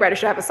great. I think writers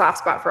should have a soft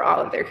spot for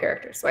all of their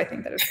characters. So I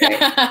think that is great.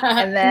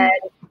 And then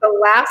the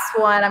last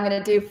one I'm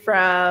going to do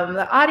from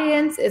the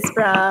audience is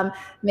from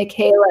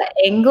Michaela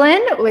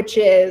Englund, which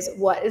is,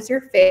 what is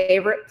your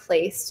favorite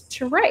place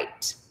to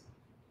write?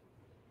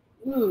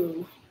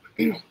 Ooh.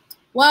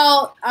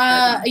 Well,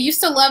 I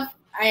used to love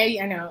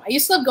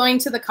going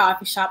to the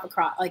coffee shop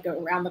across, like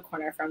around the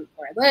corner from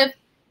where I live.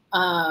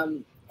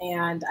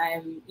 And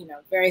I'm, you know,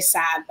 very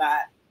sad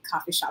that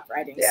coffee shop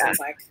writing seems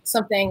like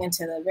something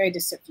into the very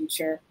distant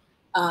future.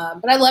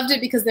 But I loved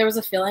it because there was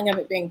a feeling of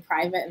it being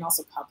private and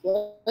also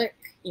public.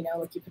 You know,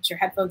 like you put your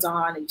headphones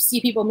on and you see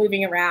people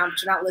moving around,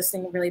 but you're not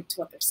listening really to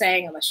what they're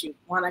saying unless you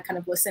want to kind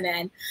of listen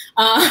in.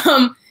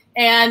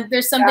 And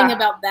there's something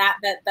about that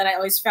I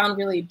always found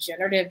really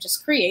generative,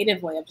 just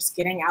creatively, of just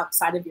getting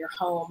outside of your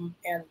home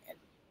and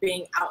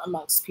being out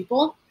amongst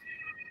people.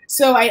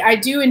 So I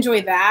do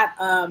enjoy that.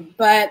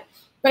 But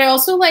I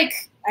also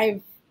like, I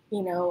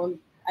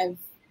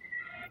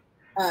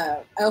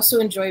also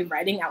enjoy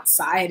writing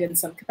outside in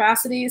some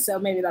capacity. So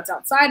maybe that's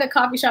outside a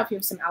coffee shop. You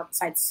have some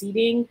outside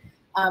seating.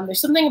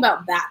 There's something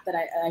about that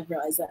I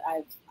realized that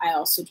I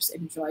also just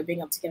enjoy being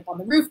able to get up on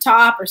the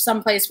rooftop or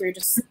someplace where you're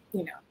just,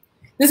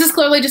 this is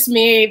clearly just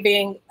me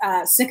being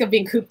sick of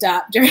being cooped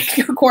up during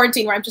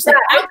quarantine, where I'm just like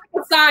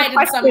outside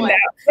in some way.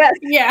 Yes.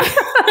 Yeah,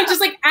 I'm just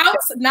like out,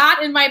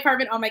 not in my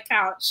apartment on my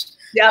couch.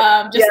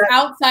 Yep. Just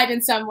outside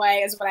in some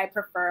way is what I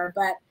prefer.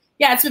 But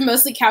yeah, it's been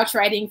mostly couch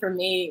writing for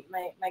me.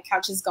 My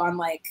couch has gone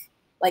like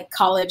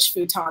college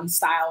futon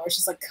style, where it's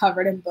just like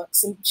covered in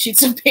books and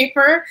sheets of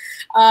paper.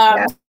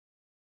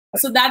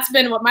 So that's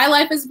been what my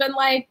life has been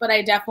like. But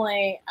I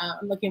definitely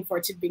am looking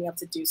forward to being able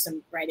to do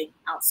some writing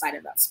outside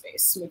of that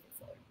space moving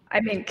forward. I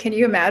mean, can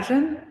you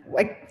imagine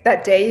like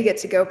that day you get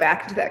to go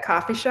back to that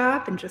coffee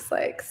shop and just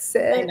like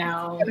sit? I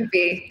know.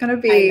 It's gonna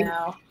be. I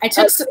know. I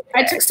took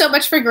so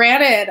much for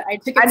granted. I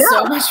took it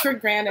so much for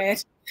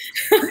granted.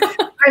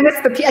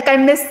 I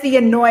miss the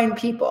annoying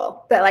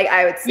people that like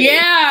I would see.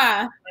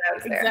 Yeah,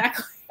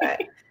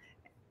 exactly.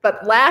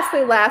 But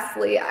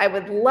lastly, I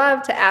would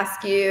love to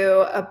ask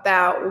you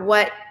about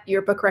what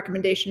your book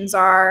recommendations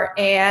are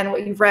and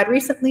what you've read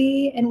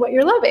recently and what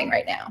you're loving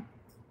right now.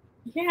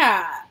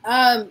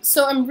 Yeah.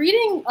 So I'm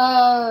reading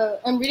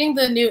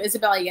the new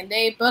Isabel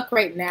Allende book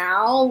right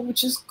now,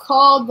 which is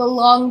called The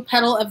Long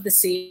Petal of the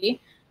Sea.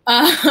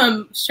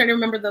 Just trying to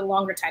remember the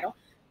longer title.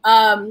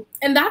 And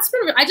that's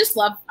been,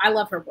 I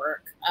love her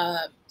work.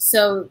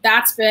 So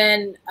that's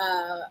been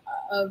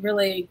a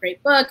really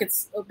great book. It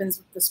opens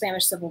with the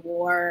Spanish Civil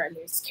War and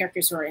these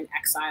characters who are in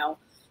exile.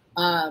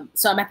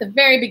 So I'm at the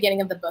very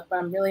beginning of the book, but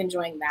I'm really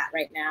enjoying that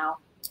right now.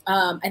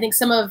 I think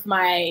some of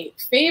my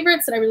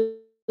favorites that I really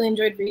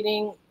enjoyed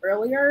reading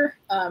earlier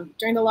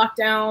during the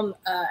lockdown,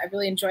 I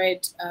really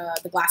enjoyed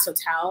The Glass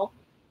Hotel,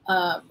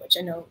 which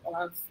I know a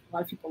lot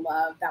of people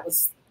love. That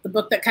was the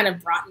book that kind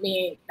of brought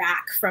me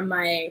back from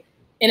my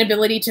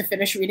inability to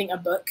finish reading a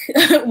book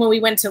when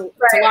we went to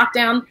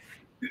lockdown.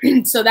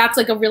 So that's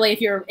like if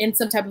you're in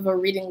some type of a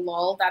reading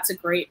lull, that's a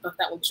great book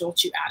that will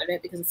jolt you out of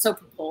it because it's so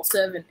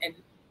propulsive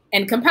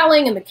and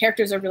compelling, and the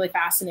characters are really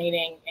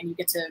fascinating, and you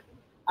get to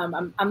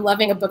I'm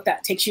loving a book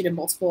that takes you to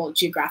multiple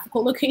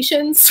geographical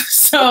locations.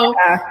 So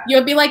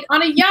you'll be like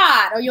on a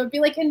yacht, or you'll be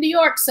like in New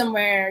York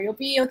somewhere, you'll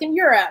be like in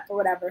Europe or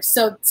whatever.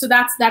 So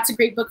that's a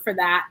great book for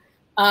that.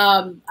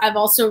 I've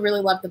also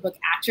really loved the book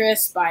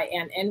Actress by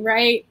Anne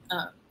Enright.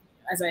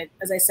 As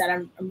I said,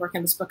 I'm working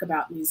on this book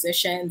about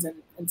musicians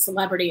and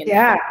celebrity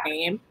and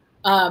fame.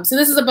 So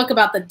this is a book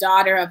about the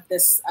daughter of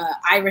this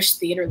Irish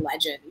theater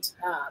legend.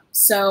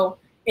 So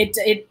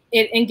it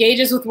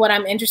engages with what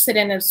I'm interested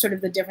in, as sort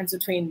of the difference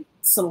between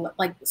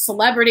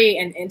celebrity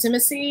and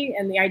intimacy,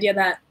 and the idea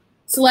that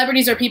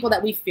celebrities are people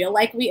that we feel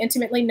like we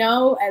intimately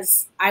know,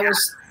 as I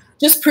was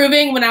just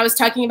proving when I was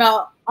talking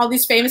about all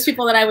these famous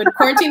people that I would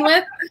quarantine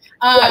with.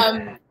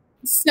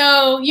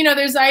 So,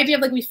 there's the idea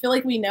of like we feel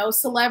like we know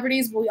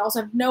celebrities, but we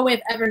also have no way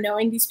of ever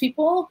knowing these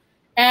people.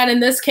 And in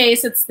this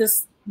case, it's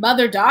this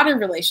mother-daughter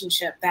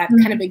relationship that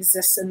kind of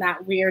exists in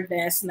that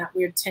weirdness and that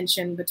weird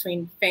tension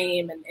between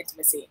fame and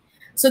intimacy.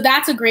 So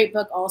that's a great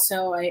book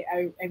also. I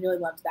really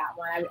loved that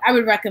one. I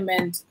would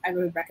recommend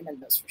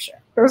those for sure.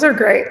 Those are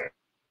great.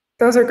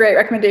 Those are great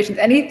recommendations.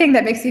 Anything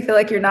that makes you feel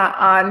like you're not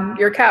on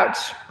your couch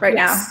right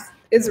now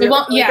is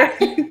really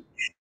great.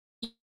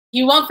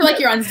 You won't feel like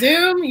you're on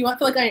Zoom. You won't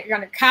feel like you're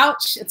on a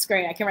couch. It's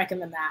great. I can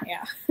recommend that.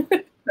 Yeah.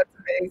 That's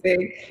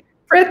amazing.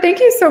 Brit, thank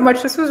you so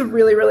much. This was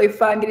really, really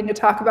fun getting to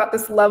talk about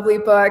this lovely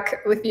book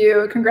with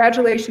you.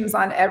 Congratulations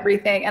on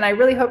everything. And I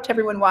really hope to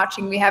everyone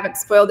watching, we haven't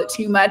spoiled it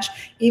too much.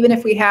 Even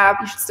if we have,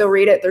 you should still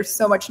read it. There's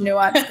so much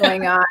nuance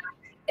going on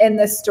in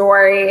this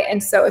story.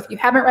 And so if you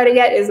haven't read it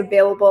yet, it is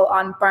available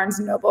on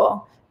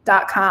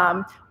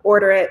barnesandnoble.com.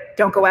 Order it.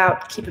 Don't go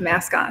out. Keep a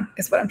mask on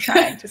is what I'm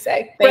trying to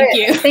say. Thank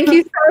you. Thank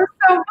you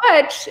so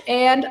much.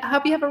 And I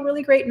hope you have a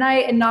really great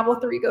night. And Novel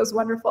 3 goes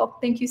wonderful.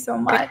 Thank you so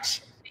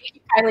much. Thank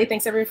you, Kylie.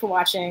 Thanks everyone for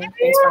watching.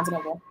 Thanks, Barnes and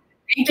Noble.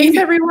 Thanks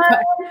everyone.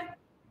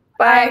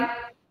 Bye.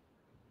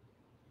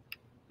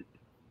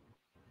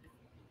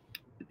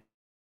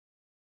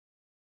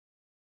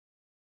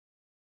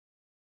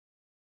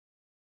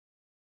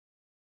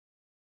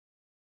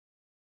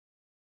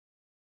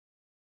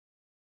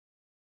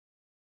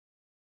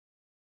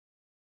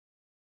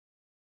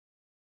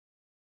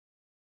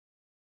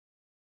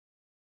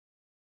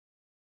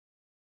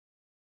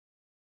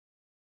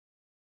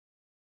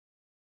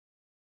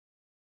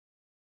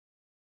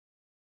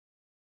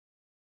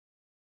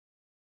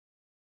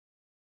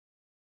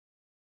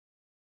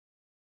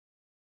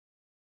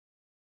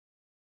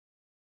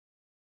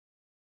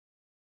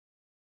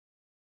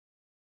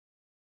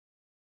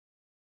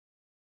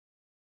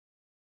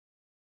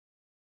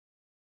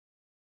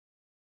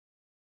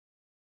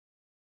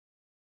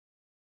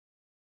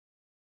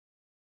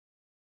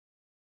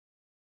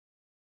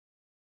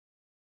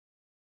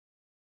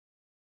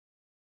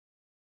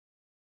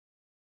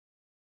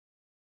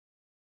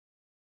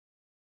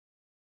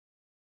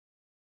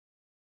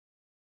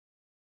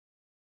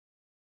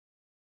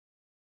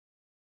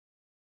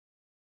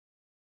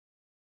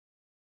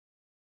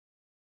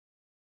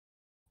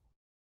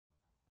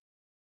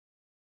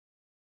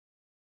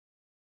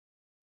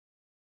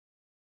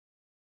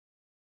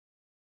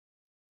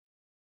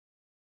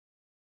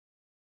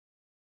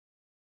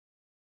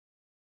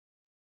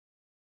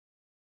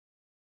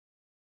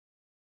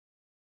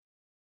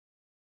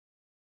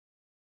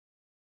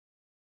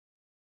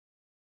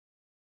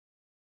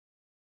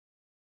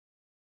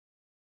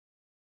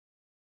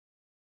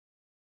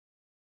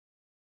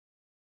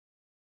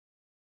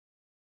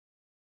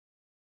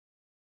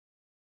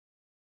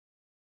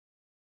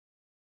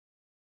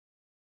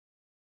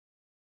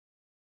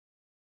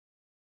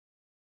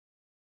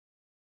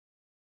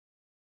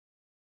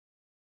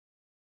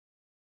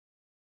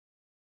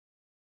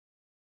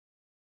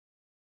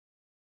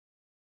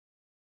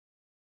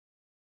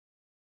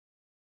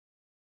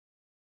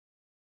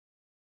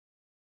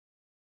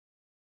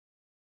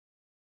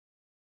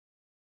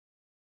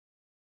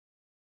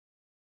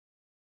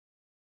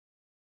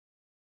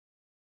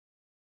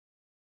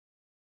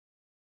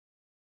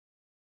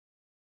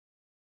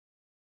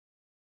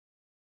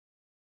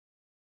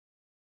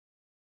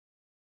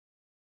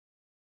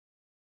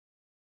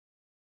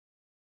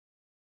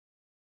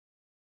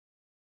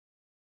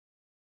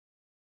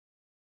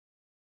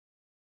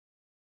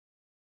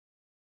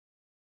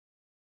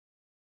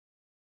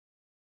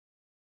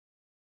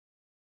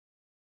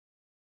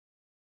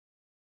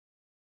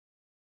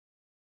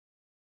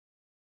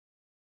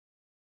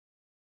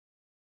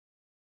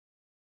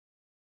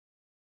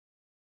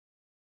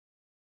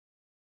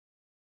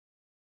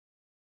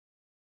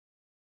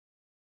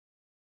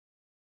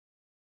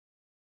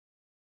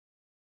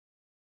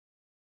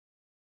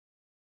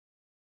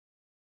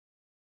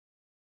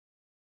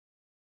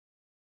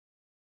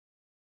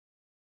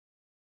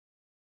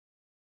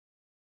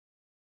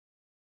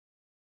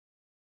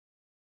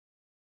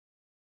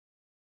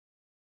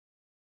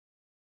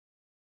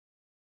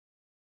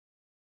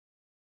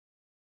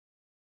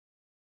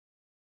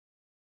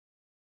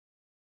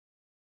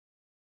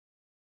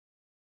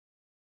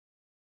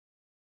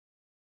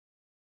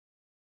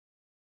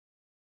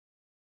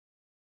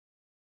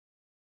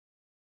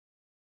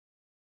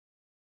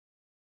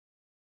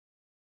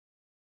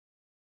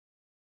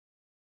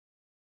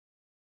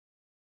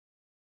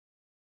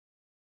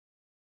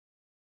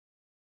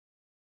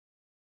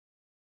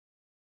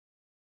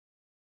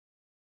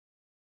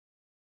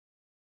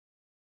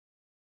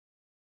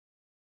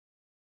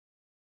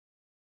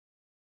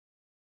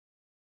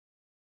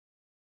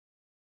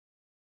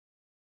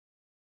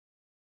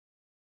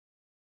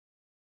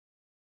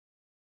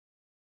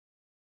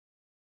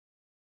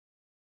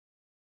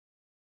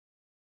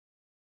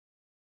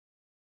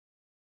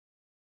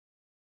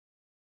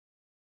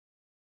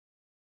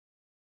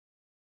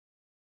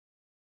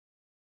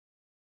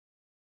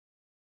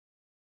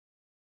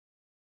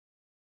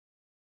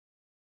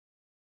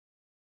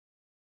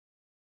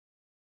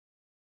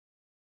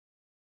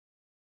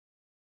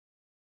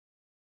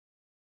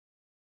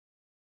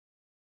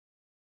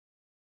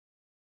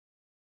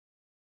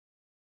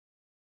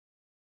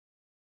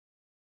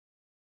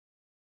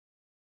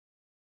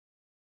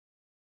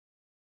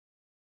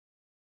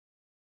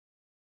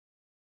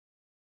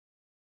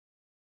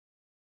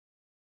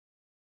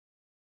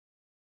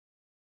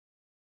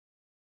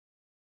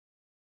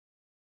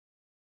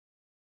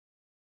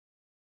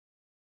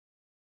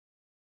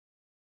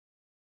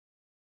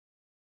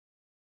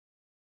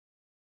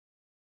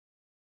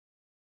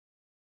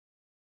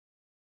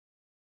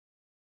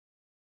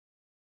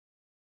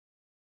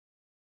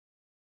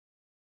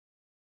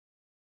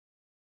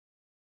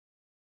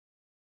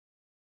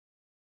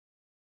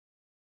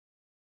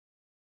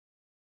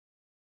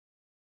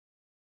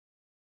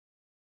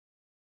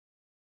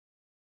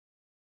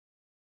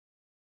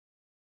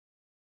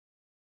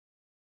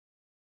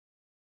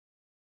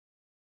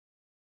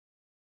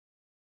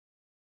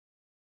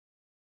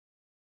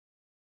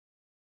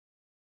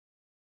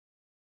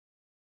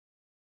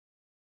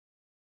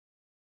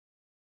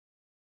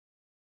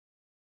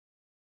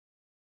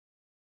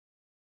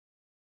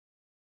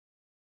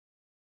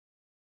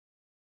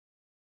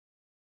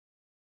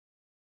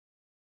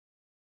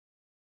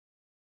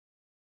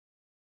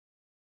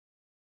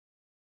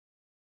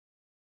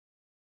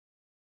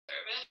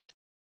 nervous.